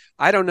up?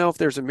 I don't know if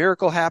there's a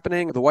miracle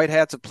happening. The White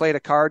Hats have played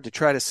a card to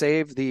try to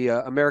save the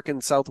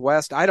American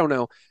Southwest. I don't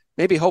know.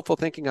 Maybe hopeful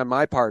thinking on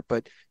my part,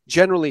 but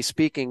generally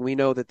speaking, we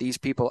know that these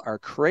people are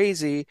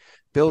crazy.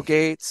 Bill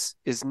Gates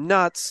is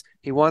nuts.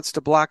 He wants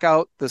to block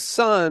out the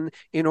sun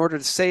in order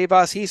to save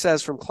us, he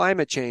says, from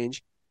climate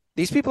change.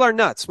 These people are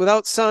nuts.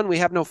 Without sun, we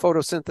have no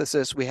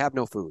photosynthesis. We have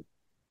no food.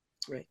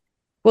 Right.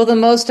 Well, the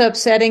most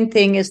upsetting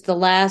thing is the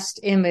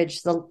last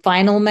image, the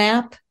final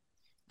map.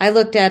 I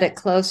looked at it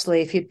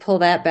closely. If you'd pull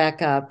that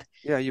back up.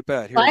 Yeah, you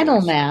bet. Here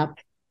final map,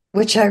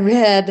 which I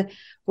read,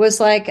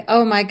 was like,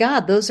 oh my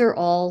God, those are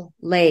all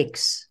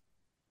lakes.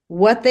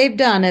 What they've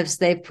done is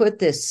they've put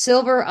this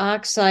silver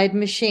oxide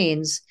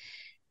machines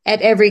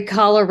at every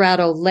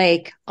Colorado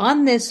lake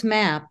on this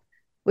map,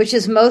 which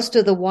is most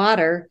of the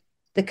water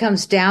that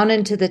comes down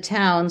into the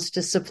towns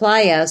to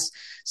supply us.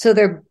 So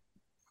they're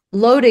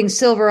loading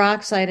silver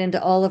oxide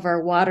into all of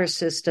our water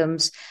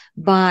systems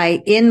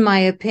by, in my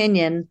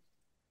opinion,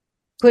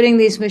 putting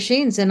these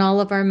machines in all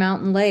of our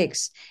mountain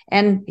lakes.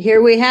 And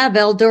here we have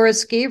Eldora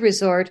Ski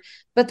Resort,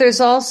 but there's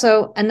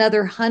also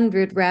another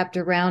 100 wrapped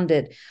around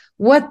it.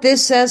 What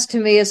this says to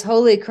me is,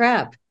 holy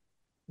crap,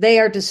 they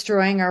are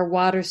destroying our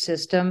water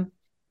system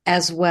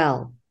as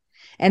well.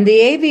 And the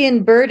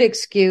avian bird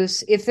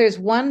excuse, if there's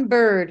one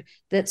bird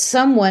that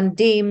someone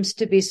deems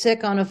to be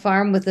sick on a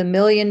farm with 1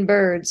 million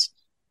birds,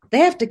 they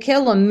have to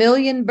kill 1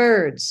 million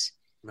birds.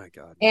 My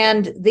God.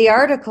 And the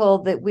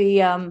article that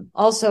we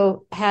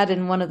also had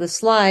in one of the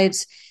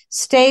slides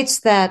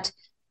states that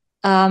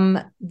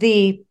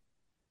the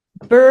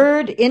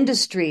bird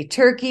industry,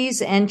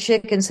 turkeys and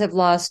chickens, have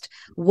lost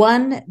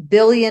 $1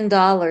 billion in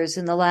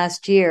the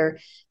last year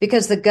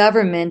because the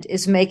government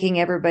is making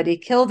everybody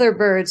kill their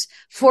birds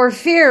for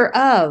fear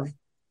of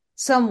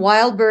some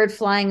wild bird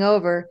flying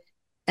over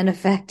and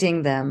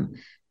affecting them.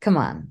 Come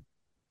on,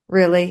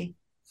 really?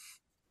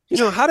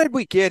 How did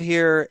we get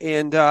here?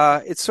 And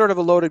it's sort of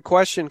a loaded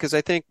question because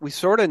I think we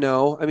sort of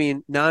know. I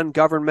mean,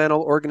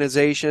 non-governmental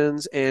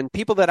organizations and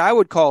people that I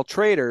would call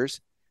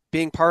traders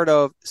being part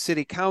of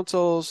city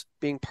councils,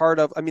 being part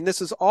of,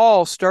 this is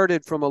all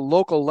started from a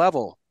local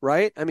level,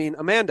 right? I mean,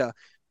 Amanda,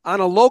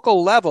 on a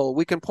local level,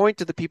 we can point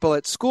to the people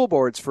at school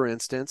boards, for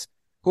instance,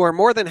 who are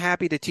more than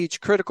happy to teach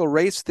critical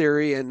race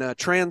theory and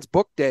trans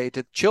book day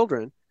to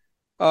children.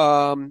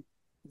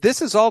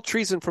 This is all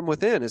treason from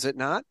within, is it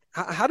not?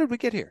 How did we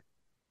get here?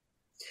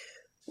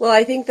 Well,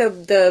 I think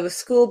the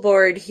school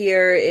board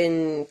here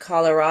in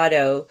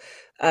Colorado,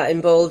 in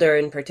Boulder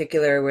in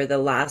particular, were the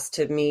last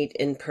to meet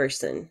in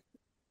person,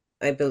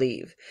 I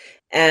believe.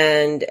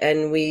 And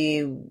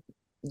we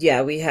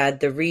had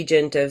the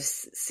regent of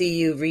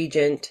CU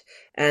Regent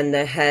and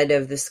the head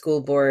of the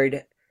school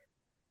board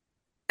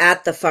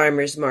at the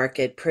farmers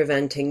market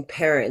preventing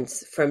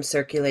parents from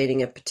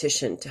circulating a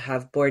petition to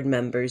have board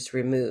members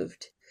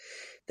removed.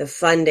 The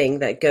funding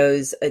that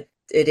goes,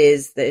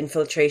 the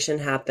infiltration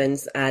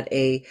happens at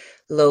a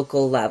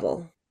local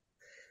level.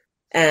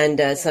 And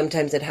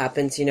sometimes it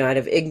happens, out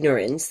of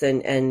ignorance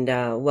and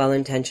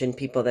well-intentioned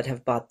people that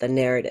have bought the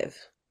narrative,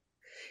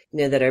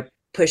 that are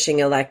pushing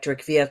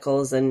electric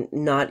vehicles and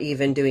not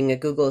even doing a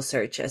Google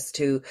search as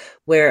to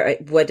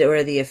what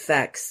are the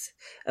effects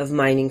of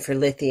mining for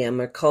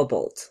lithium or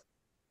cobalt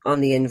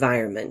on the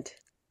environment.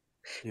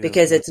 Yeah.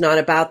 Because it's not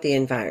about the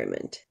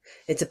environment.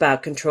 It's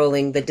about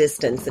controlling the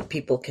distance that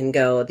people can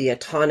go, the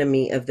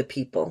autonomy of the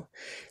people.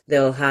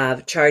 They'll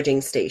have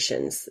charging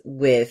stations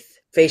with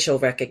facial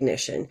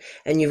recognition,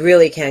 and you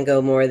really can't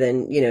go more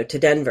than, to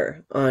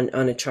Denver on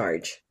a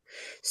charge.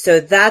 So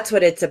that's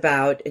what it's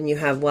about. And you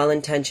have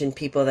well-intentioned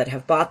people that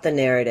have bought the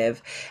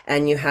narrative,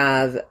 and you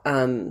have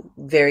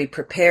very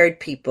prepared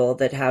people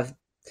that have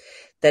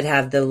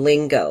the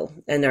lingo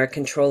and are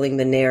controlling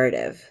the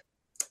narrative.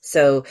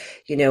 So,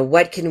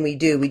 what can we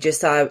do? We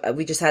just had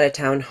a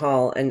town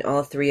hall, and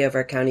all three of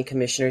our county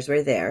commissioners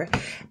were there,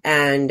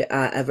 and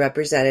a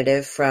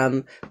representative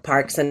from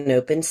Parks and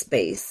Open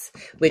Space,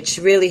 which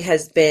really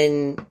has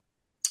been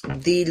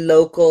the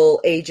local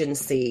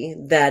agency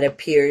that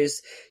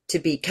appears to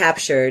be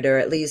captured, or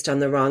at least on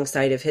the wrong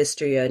side of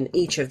history on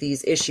each of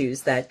these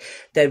issues that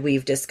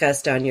we've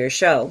discussed on your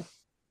show.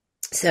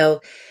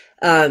 So,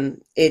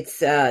 it's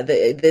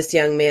this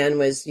young man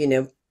was,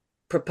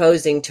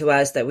 proposing to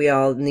us that we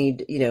all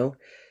need,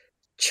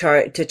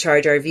 to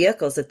charge our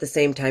vehicles at the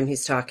same time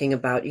he's talking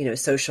about,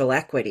 social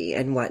equity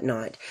and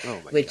whatnot.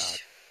 Oh my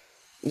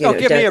God.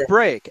 Give me a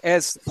break.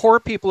 As poor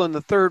people in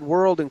the third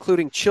world,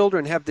 including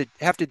children, have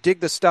to dig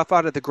the stuff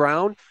out of the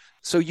ground,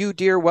 so you,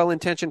 dear,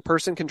 well-intentioned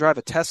person, can drive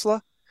a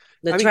Tesla?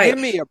 That's right. Give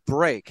me a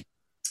break.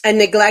 And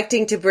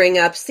neglecting to bring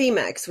up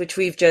CMEX, which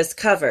we've just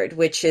covered,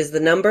 which is the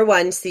number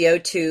one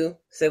CO2.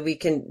 So we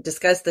can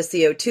discuss the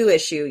CO2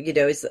 issue,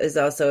 is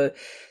also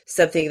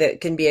something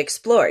that can be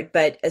explored.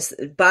 But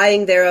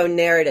buying their own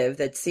narrative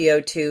that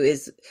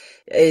CO2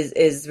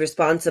 is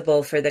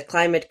responsible for the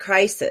climate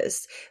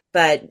crisis,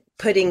 but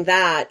putting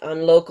that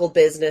on local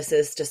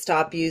businesses to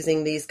stop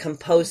using these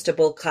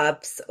compostable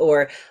cups,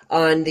 or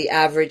on the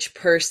average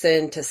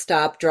person to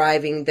stop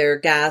driving their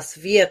gas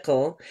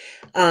vehicle,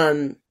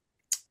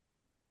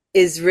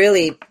 is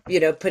really,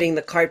 putting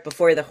the cart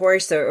before the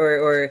horse,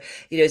 or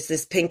it's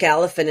this pink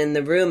elephant in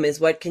the room is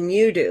what can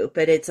you do?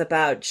 But it's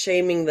about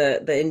shaming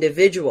the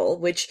individual,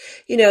 which,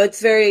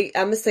 it's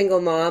I'm a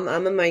single mom.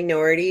 I'm a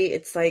minority.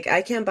 It's like,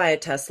 I can't buy a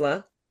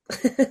Tesla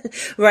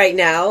right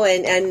now.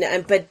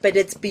 But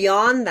it's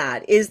beyond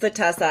that. Is the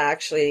Tesla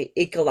actually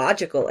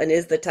ecological? And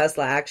is the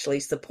Tesla actually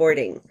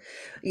supporting,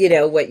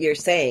 what you're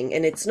saying?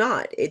 And it's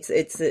not.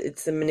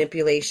 It's a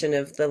manipulation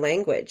of the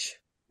language.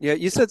 Yeah,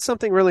 you said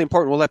something really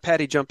important. We'll let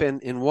Patty jump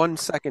in 1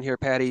 second here,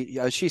 Patty.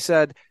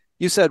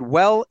 You said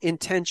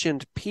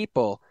well-intentioned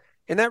people,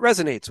 and that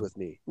resonates with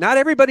me. Not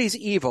everybody's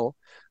evil,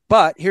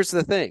 but here's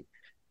the thing.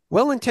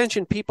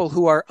 Well-intentioned people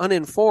who are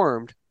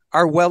uninformed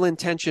are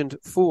well-intentioned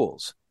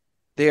fools.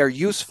 They are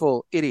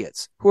useful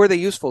idiots. Who are they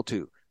useful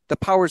to? The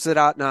powers that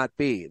ought not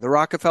be, the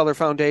Rockefeller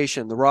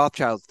Foundation, the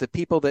Rothschilds, the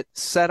people that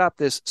set up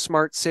this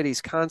smart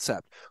cities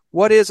concept.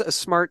 What is a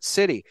smart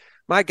city?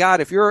 My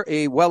God, if you're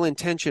a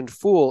well-intentioned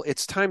fool,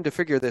 it's time to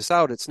figure this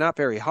out. It's not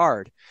very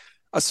hard.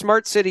 A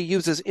smart city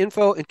uses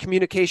info and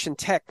communication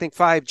tech, think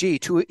 5G,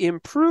 to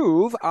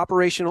improve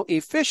operational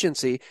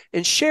efficiency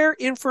and share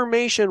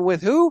information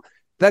with who?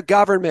 The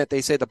government.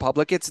 They say the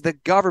public. It's the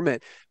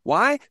government.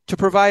 Why? To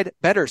provide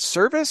better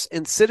service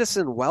and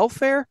citizen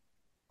welfare?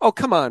 Oh,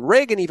 come on.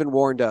 Reagan even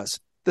warned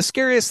us. The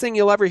scariest thing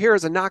you'll ever hear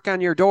is a knock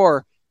on your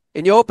door,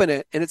 and you open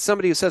it, and it's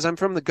somebody who says, I'm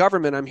from the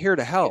government, I'm here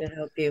to help.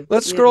 You.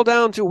 Let's scroll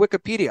down to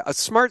Wikipedia. A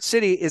smart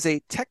city is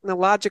a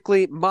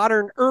technologically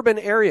modern urban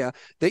area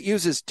that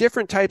uses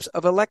different types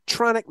of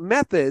electronic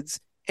methods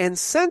and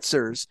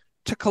sensors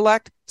to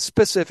collect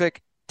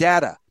specific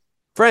data.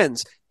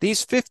 Friends,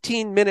 these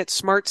 15-minute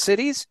smart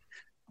cities,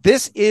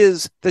 this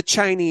is the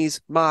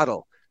Chinese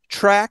model.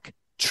 Track,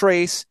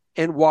 trace,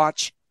 and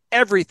watch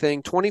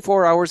everything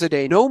 24 hours a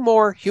day. No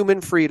more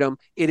human freedom.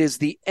 It is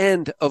the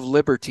end of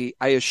liberty.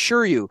 I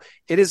assure you,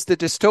 it is the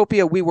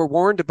dystopia we were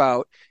warned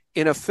about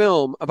in a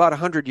film about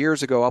 100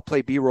 years ago. I'll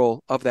play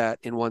B-roll of that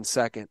in 1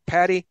 second.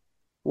 Patty,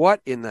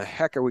 what in the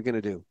heck are we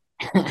going to do?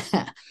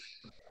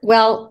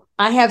 Well,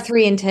 I have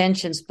three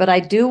intentions, but I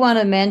do want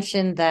to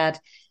mention that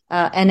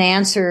an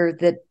answer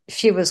that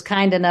she was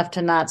kind enough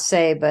to not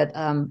say, but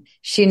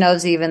she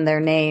knows even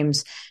their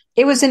names.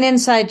 It was an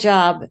inside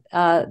job.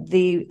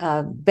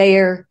 The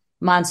Bayer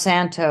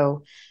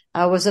Monsanto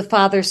was a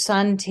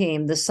father-son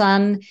team. The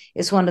son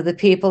is one of the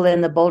people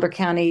in the Boulder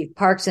County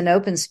Parks and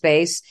Open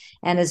Space,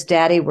 and his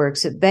daddy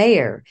works at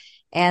Bayer.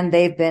 And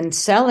they've been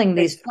selling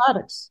these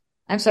products.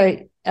 I'm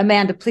sorry,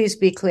 Amanda, please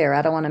be clear.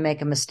 I don't want to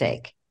make a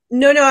mistake.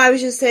 No, I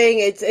was just saying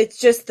it's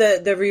just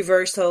the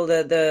reversal.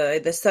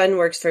 The son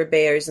works for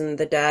Bayers and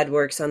the dad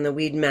works on the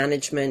weed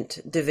management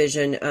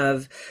division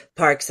of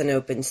Parks and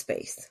Open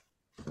Space.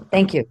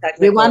 Thank you.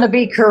 We want to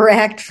be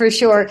correct for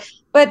sure.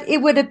 But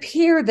it would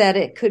appear that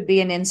it could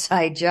be an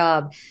inside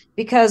job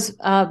because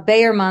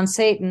Bayer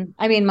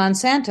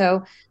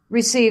Monsanto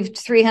received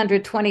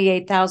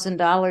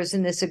 $328,000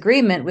 in this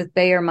agreement with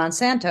Bayer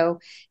Monsanto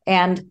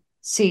and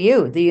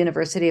CU, the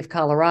University of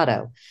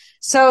Colorado.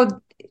 So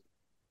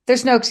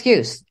there's no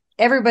excuse.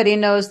 Everybody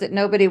knows that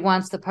nobody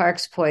wants the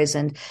parks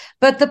poisoned.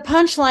 But the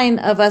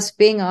punchline of us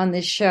being on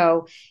this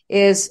show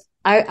is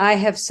I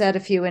have set a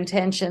few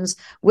intentions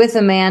with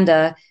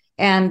Amanda,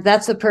 and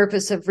that's the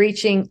purpose of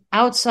reaching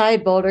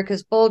outside Boulder,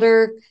 because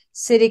Boulder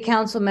City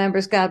Council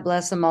members, God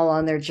bless them all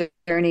on their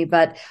journey.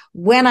 But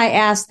when I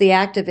asked the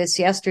activists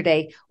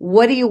yesterday,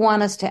 what do you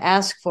want us to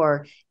ask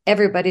for?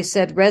 Everybody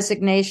said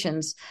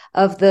resignations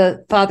of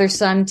the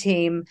father-son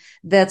team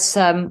that's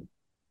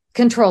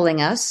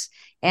controlling us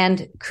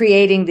and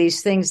creating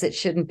these things that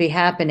shouldn't be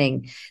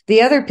happening.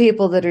 The other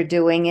people that are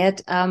doing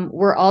it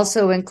were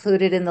also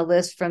included in the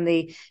list from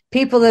the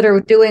people that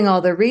are doing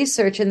all the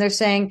research, and they're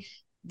saying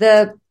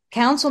the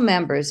council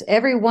members,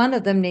 every one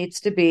of them needs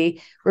to be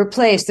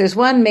replaced. There's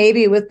one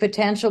maybe with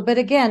potential, but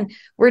again,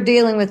 we're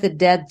dealing with a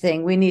dead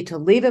thing. We need to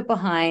leave it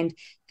behind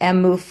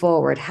and move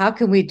forward. How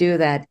can we do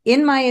that?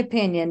 In my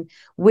opinion,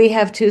 we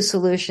have two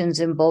solutions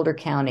in Boulder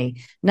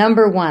County.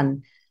 Number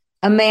one,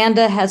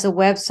 Amanda has a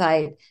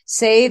website,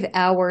 Save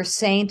Our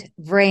St.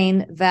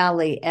 Vrain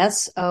Valley,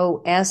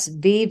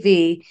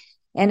 SOSVV.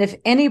 And if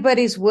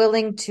anybody's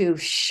willing to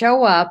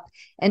show up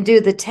and do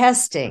the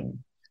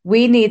testing,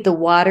 we need the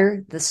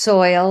water, the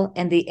soil,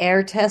 and the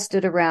air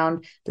tested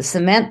around the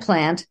cement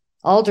plant,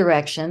 all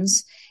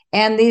directions,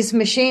 and these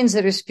machines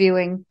that are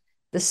spewing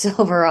the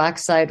silver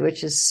oxide,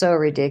 which is so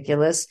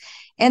ridiculous.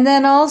 And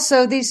then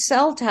also these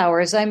cell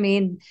towers. I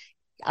mean,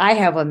 I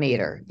have a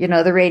meter.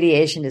 The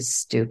radiation is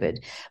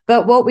stupid.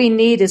 But what we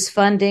need is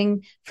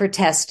funding for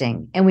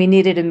testing, and we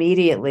need it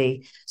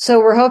immediately. So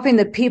we're hoping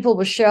that people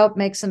will show up,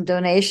 make some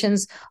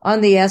donations on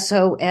the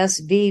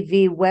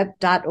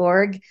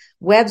sosvvweb.org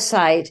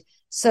website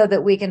so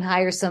that we can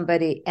hire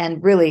somebody.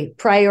 And really,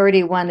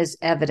 priority one is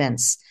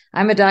evidence.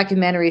 I'm a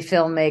documentary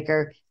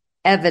filmmaker.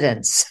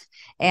 Evidence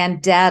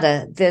and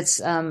data that's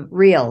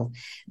real.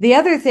 The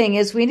other thing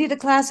is we need a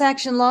class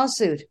action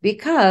lawsuit,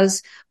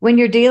 because when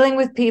you're dealing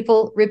with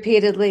people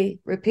repeatedly,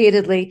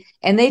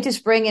 and they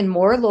just bring in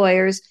more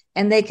lawyers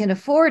and they can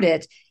afford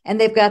it,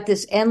 and they've got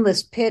this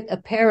endless pit,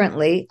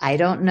 apparently, I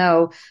don't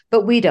know,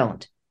 but we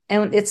don't.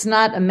 And it's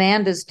not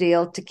Amanda's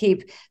deal to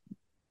keep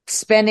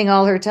spending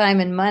all her time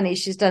and money.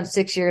 She's done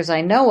 6 years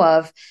I know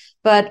of.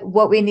 But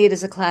what we need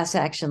is a class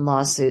action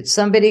lawsuit,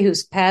 somebody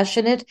who's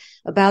passionate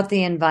about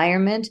the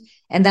environment.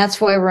 And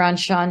that's why we're on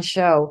Sean's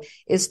show,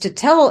 is to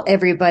tell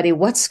everybody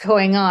what's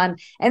going on.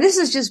 And this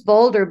is just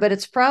Boulder, but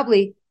it's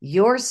probably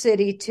your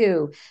city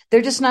too.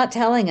 They're just not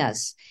telling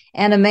us.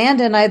 And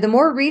Amanda and I, the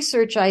more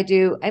research I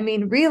do,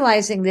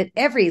 realizing that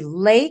every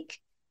lake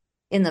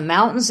in the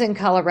mountains in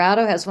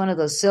Colorado has one of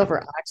those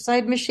silver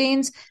oxide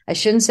machines. I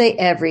shouldn't say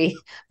every,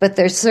 but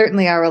there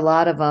certainly are a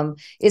lot of them,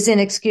 is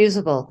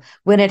inexcusable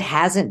when it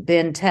hasn't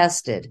been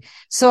tested.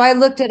 So I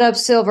looked it up.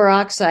 Silver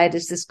oxide,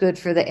 is this good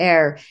for the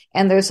air?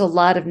 And there's a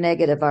lot of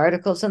negative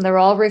articles, and they're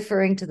all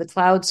referring to the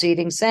cloud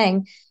seeding,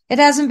 saying it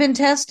hasn't been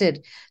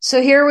tested.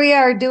 So here we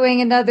are doing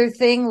another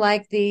thing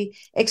like the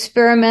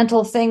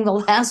experimental thing the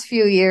last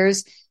few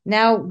years.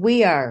 Now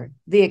we are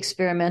the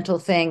experimental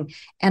thing,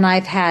 and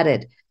I've had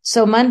it.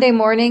 So Monday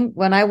morning,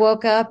 when I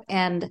woke up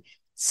and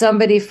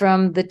somebody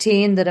from the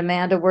team that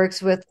Amanda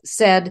works with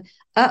said,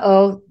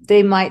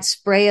 they might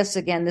spray us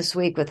again this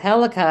week with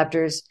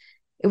helicopters.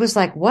 It was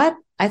like, what?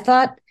 I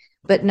thought,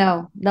 but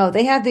no,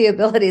 they have the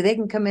ability. They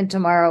can come in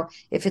tomorrow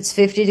if it's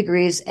 50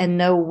 degrees and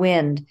no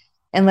wind,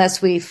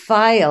 unless we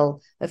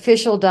file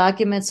official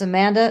documents.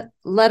 Amanda,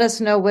 let us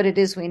know what it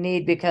is we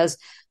need, because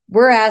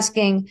we're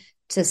asking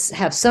to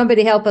have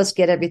somebody help us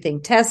get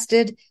everything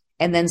tested,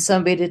 and then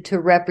somebody to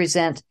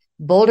represent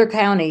Boulder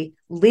County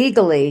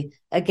legally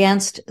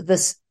against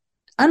this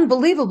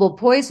unbelievable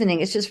poisoning.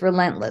 It's just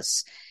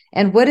relentless.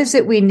 And what is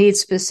it we need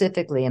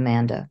specifically,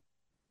 Amanda?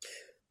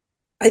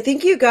 I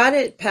think you got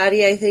it,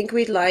 Patty. I think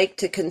we'd like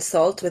to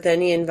consult with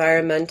any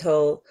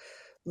environmental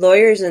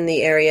lawyers in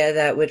the area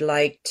that would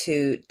like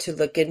to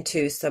look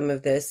into some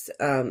of this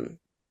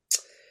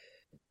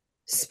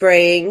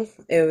spraying.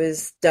 It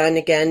was done,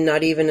 again,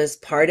 not even as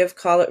part of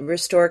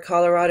Restore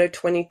Colorado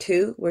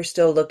 22. We're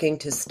still looking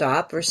to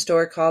stop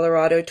Restore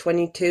Colorado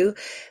 22.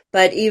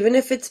 But even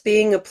if it's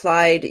being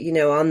applied,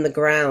 on the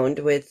ground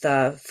with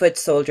foot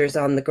soldiers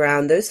on the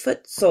ground, those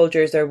foot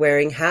soldiers are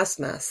wearing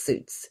hazmat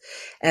suits.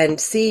 And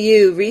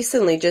CU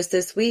recently, just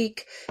this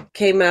week,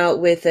 came out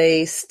with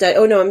a study.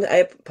 Oh, no,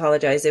 I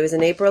apologize. It was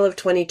in April of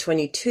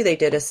 2022. They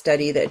did a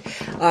study that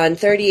on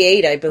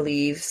 38, I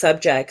believe,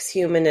 subjects,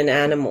 human and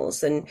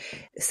animals. And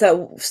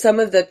so some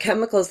of the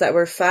chemicals that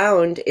were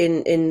found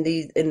in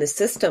the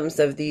systems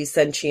of these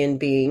sentient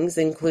beings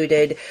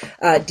included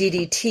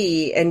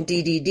DDT and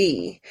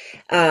DDD.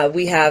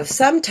 We have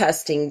some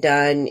testing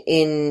done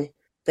in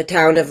the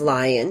town of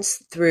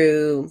Lyons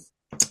through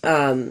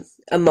a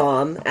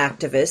mom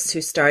activist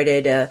who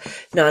started a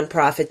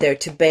nonprofit there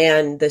to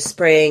ban the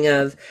spraying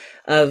of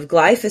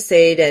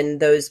glyphosate and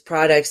those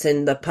products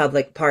in the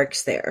public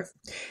parks there.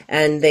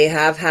 And they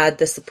have had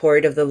the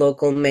support of the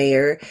local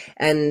mayor,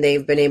 and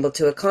they've been able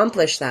to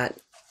accomplish that.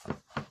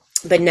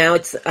 But now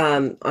it's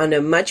on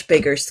a much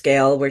bigger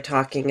scale. We're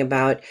talking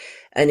about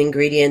an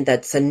ingredient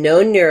that's a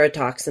known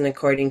neurotoxin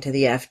according to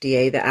the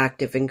FDA. The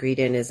active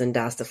ingredient is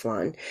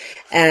indasiflon.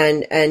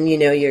 And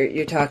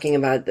you're talking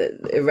about the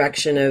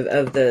erection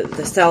of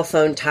the cell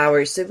phone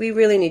towers. So we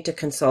really need to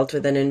consult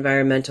with an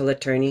environmental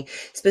attorney,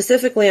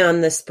 specifically on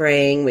the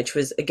spraying, which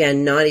was,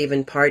 again, not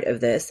even part of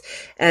this,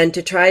 and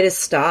to try to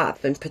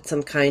stop and put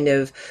some kind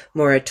of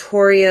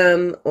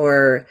moratorium,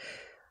 or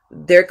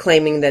they're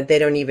claiming that they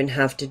don't even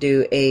have to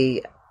do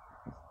a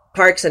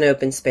Parks and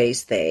Open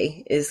Space.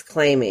 They is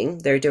claiming,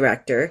 their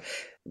director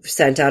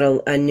sent out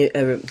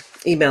a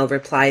email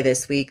reply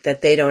this week,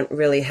 that they don't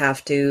really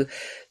have to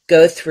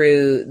go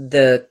through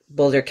the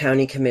Boulder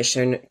County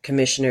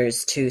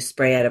commissioners to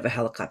spray out of a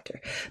helicopter.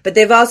 But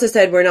they've also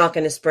said, we're not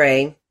going to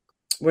spray.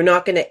 We're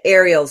not going to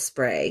aerial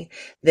spray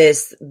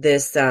this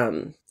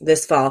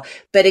fall.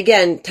 But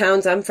again,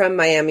 towns, I'm from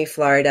Miami,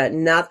 Florida,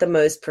 not the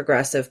most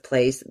progressive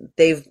place.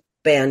 They've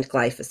banned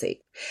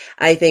glyphosate.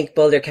 I think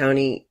Boulder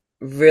County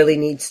really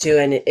needs to,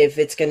 and if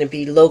it's going to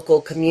be local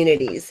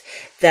communities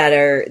that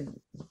are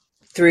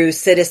through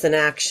citizen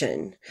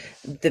action,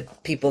 the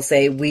people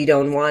say, we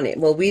don't want it.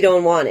 Well, we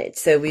don't want it.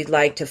 So we'd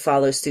like to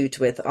follow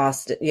suit with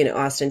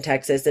Austin,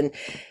 Texas. And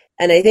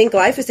I think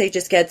glyphosate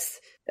just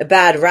gets a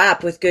bad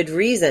rap with good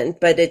reason,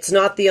 but it's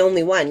not the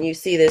only one. You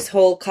see this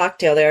whole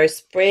cocktail. They are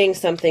spraying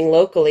something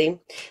locally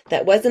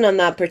that wasn't on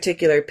that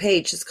particular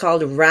page. It's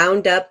called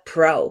Roundup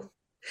Pro.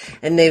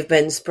 And they've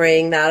been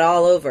spraying that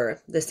all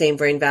over the St.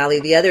 Vrain Valley.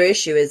 The other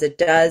issue is it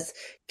does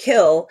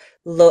kill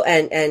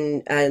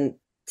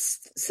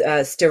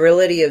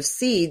sterility of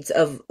seeds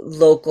of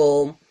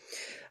local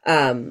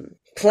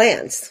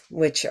plants,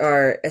 which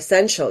are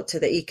essential to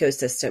the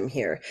ecosystem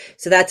here.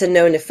 So that's a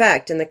known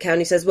effect. And the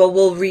county says, well,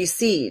 we'll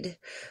reseed.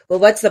 Well,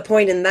 what's the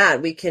point in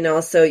that? We can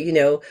also,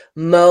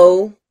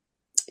 mow,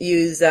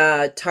 use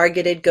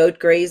targeted goat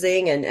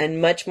grazing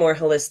and much more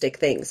holistic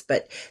things.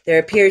 But there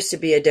appears to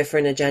be a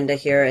different agenda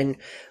here, and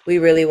we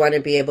really want to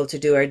be able to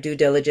do our due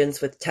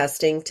diligence with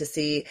testing to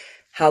see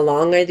how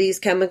long are these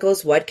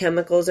chemicals, what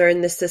chemicals are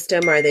in the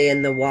system, are they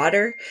in the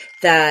water?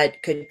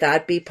 Could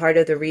that be part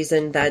of the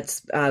reason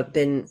that's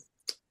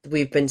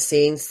we've been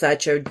seeing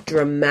such a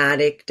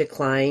dramatic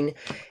decline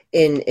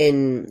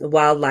in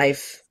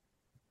wildlife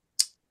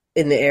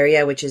in the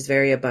area, which is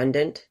very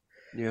abundant?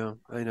 Yeah,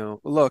 I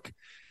know. Look,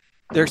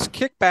 there's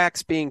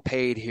kickbacks being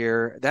paid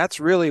here. That's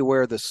really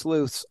where the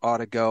sleuths ought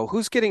to go.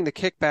 Who's getting the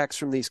kickbacks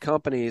from these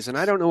companies? And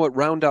I don't know what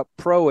Roundup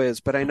Pro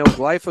is, but I know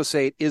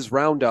glyphosate is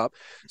Roundup.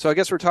 So I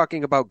guess we're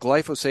talking about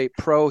glyphosate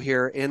Pro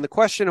here. And the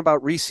question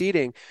about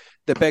reseeding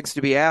that begs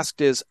to be asked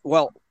is,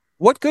 well,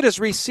 what good is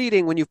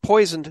reseeding when you've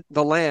poisoned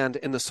the land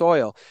and the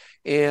soil?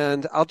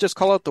 And I'll just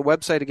call out the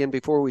website again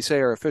before we say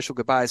our official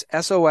goodbyes,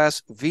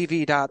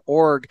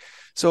 sosvv.org.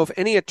 So if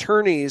any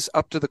attorneys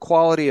up to the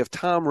quality of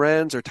Tom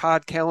Renz or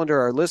Todd Callender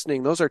are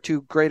listening, those are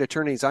two great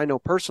attorneys I know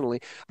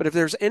personally. But if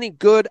there's any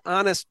good,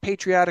 honest,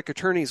 patriotic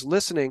attorneys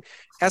listening,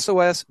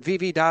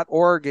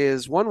 sosvv.org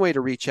is one way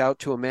to reach out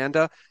to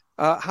Amanda.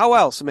 How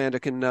else, Amanda,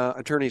 can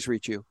attorneys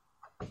reach you?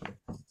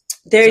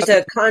 There's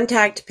a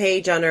contact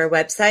page on our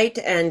website,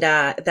 and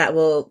I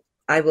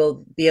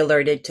will be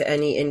alerted to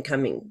any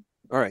incoming.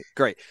 All right,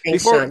 great.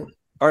 Thanks, Sean.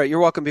 All right,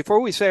 you're welcome. Before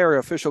we say our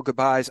official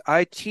goodbyes,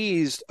 I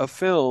teased a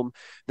film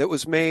that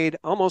was made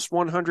almost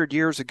 100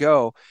 years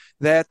ago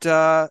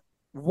that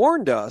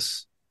warned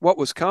us what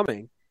was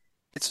coming.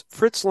 It's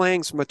Fritz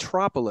Lang's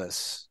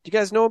Metropolis. Do you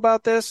guys know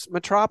about this?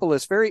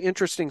 Metropolis, very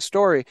interesting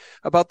story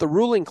about the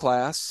ruling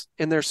class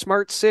and their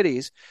smart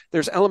cities.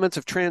 There's elements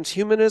of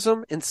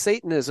transhumanism and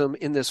Satanism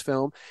in this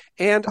film.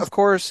 And, of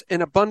course,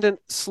 an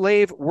abundant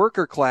slave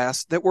worker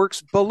class that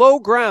works below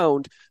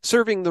ground,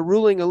 serving the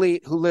ruling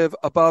elite who live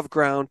above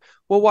ground.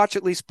 We'll watch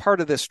at least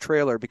part of this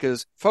trailer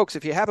because, folks,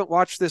 if you haven't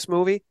watched this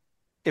movie,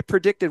 it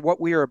predicted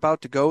what we are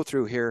about to go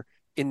through here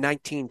in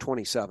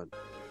 1927.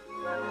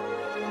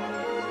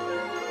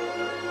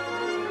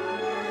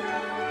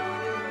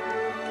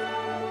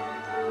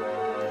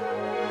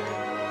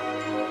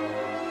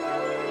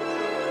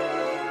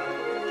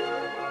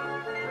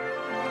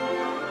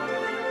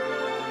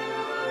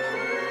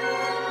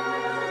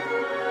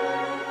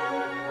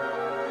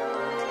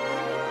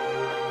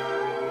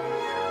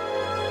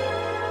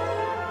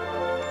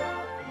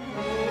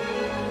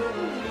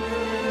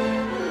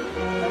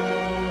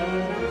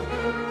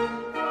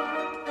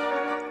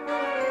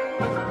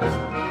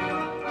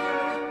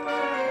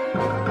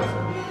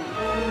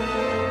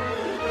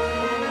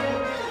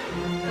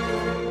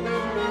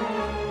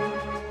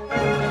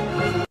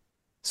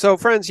 So,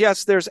 friends,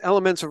 yes, there's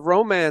elements of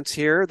romance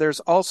here.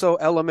 There's also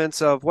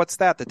elements of, what's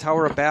that, the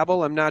Tower of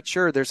Babel? I'm not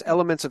sure. There's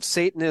elements of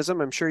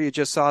Satanism. I'm sure you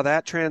just saw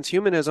that.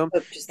 Transhumanism.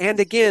 And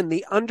again,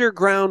 the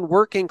underground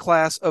working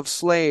class of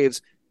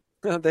slaves.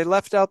 They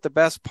left out the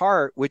best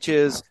part, which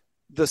is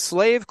the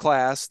slave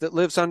class that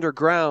lives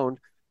underground,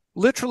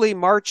 literally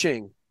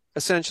marching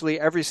essentially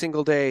every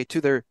single day to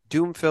their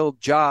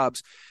doom-filled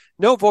jobs.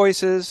 No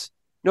voices,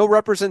 no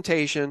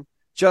representation,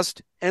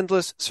 just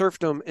endless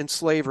serfdom and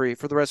slavery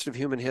for the rest of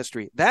human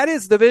history. That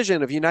is the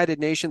vision of United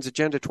Nations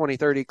Agenda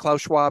 2030,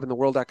 Klaus Schwab and the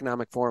World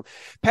Economic Forum.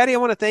 Patty, I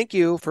want to thank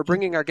you for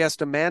bringing our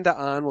guest Amanda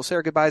on. We'll say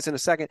our goodbyes in a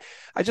second.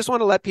 I just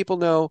want to let people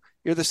know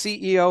you're the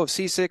CEO of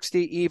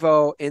C60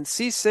 Evo, and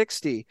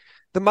C60,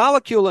 the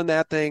molecule in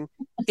that thing,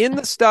 in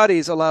the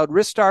studies allowed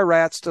Ristar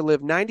rats to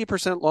live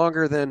 90%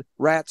 longer than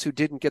rats who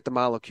didn't get the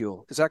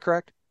molecule. Is that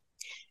correct?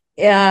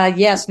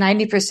 Yes,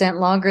 90%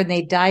 longer, and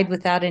they died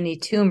without any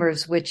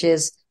tumors, which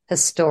is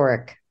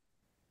historic.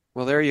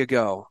 Well, there you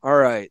go. All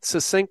right.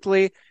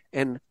 Succinctly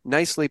and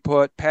nicely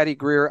put, Patty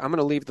Greer. I'm going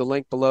to leave the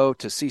link below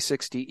to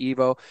C60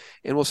 Evo,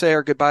 and we'll say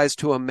our goodbyes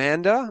to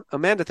Amanda.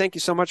 Amanda, thank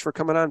you so much for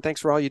coming on. Thanks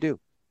for all you do.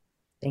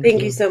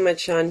 Thank you so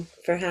much, Sean,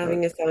 for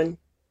having us on.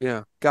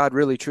 Yeah. God,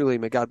 really, truly,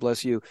 may God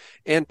bless you.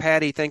 And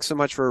Patty, thanks so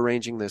much for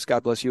arranging this.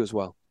 God bless you as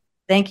well.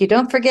 Thank you.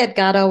 Don't forget,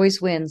 God always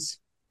wins.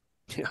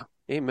 Yeah.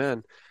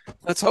 Amen.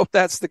 Let's hope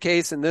that's the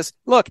case in this.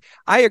 Look,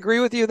 I agree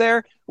with you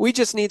there. We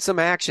just need some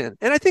action.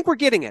 And I think we're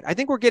getting it. I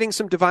think we're getting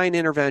some divine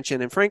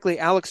intervention. And frankly,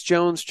 Alex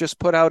Jones just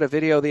put out a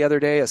video the other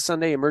day, a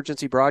Sunday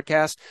emergency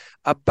broadcast,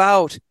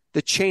 about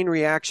the chain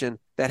reaction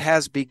that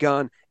has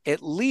begun,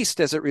 at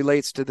least as it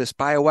relates to this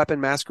bioweapon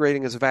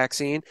masquerading as a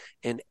vaccine,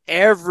 and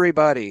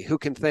everybody who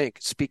can think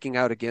speaking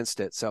out against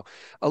it. So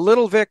a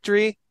little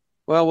victory.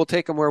 Well, we'll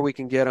take them where we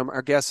can get them.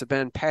 Our guests have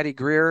been Patty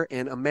Greer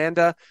and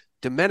Amanda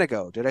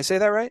Dumenigo. Did I say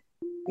that right?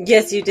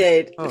 Yes, you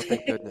did. Oh,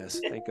 thank goodness.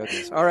 Thank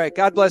goodness. All right.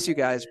 God bless you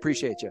guys.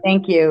 Appreciate you.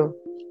 Thank you.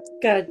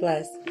 God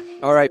bless.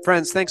 All right,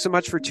 friends, thanks so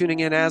much for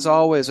tuning in. As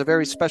always, a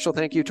very special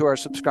thank you to our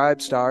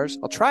subscribe stars.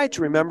 I'll try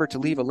to remember to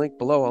leave a link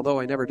below, although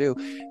I never do.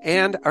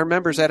 And our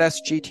members at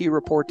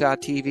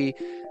sgtreport.tv.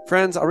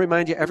 Friends, I'll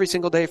remind you every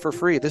single day for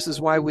free. This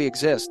is why we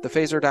exist.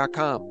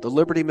 Thephaser.com,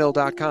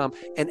 thelibertymill.com,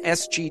 and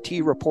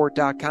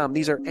sgtreport.com.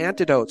 These are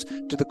antidotes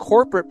to the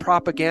corporate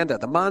propaganda,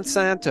 the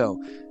Monsanto,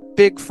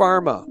 Big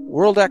Pharma,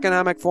 World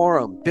Economic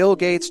Forum, Bill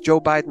Gates,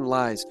 Joe Biden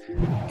lies,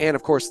 and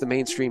of course the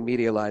mainstream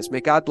media lies. May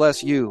God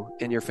bless you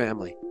and your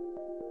family.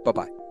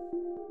 Bye-bye.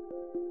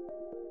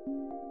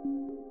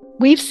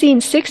 We've seen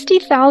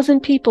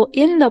 60,000 people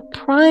in the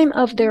prime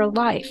of their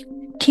life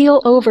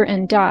keel over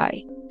and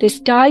die. This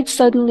died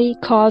suddenly,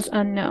 cause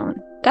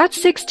unknown.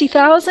 That's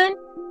 60,000?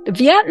 The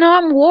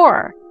Vietnam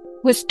War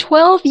was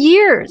 12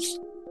 years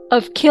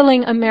of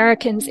killing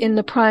Americans in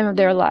the prime of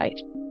their life.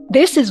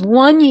 This is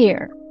 1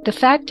 year. The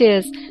fact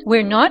is,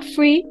 we're not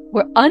free.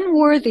 We're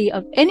unworthy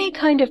of any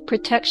kind of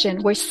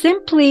protection. We're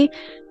simply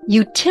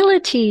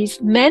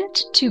utilities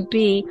meant to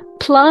be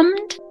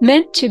plumbed,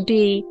 meant to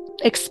be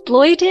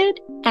exploited,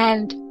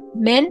 and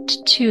meant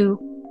to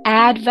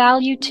add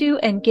value to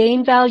and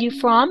gain value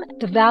from,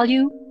 the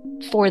value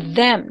for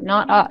them,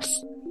 not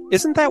us.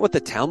 Isn't that what the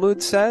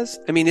Talmud says?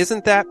 I mean,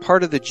 isn't that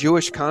part of the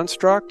Jewish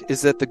construct, is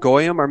that the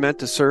Goyim are meant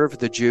to serve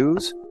the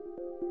Jews?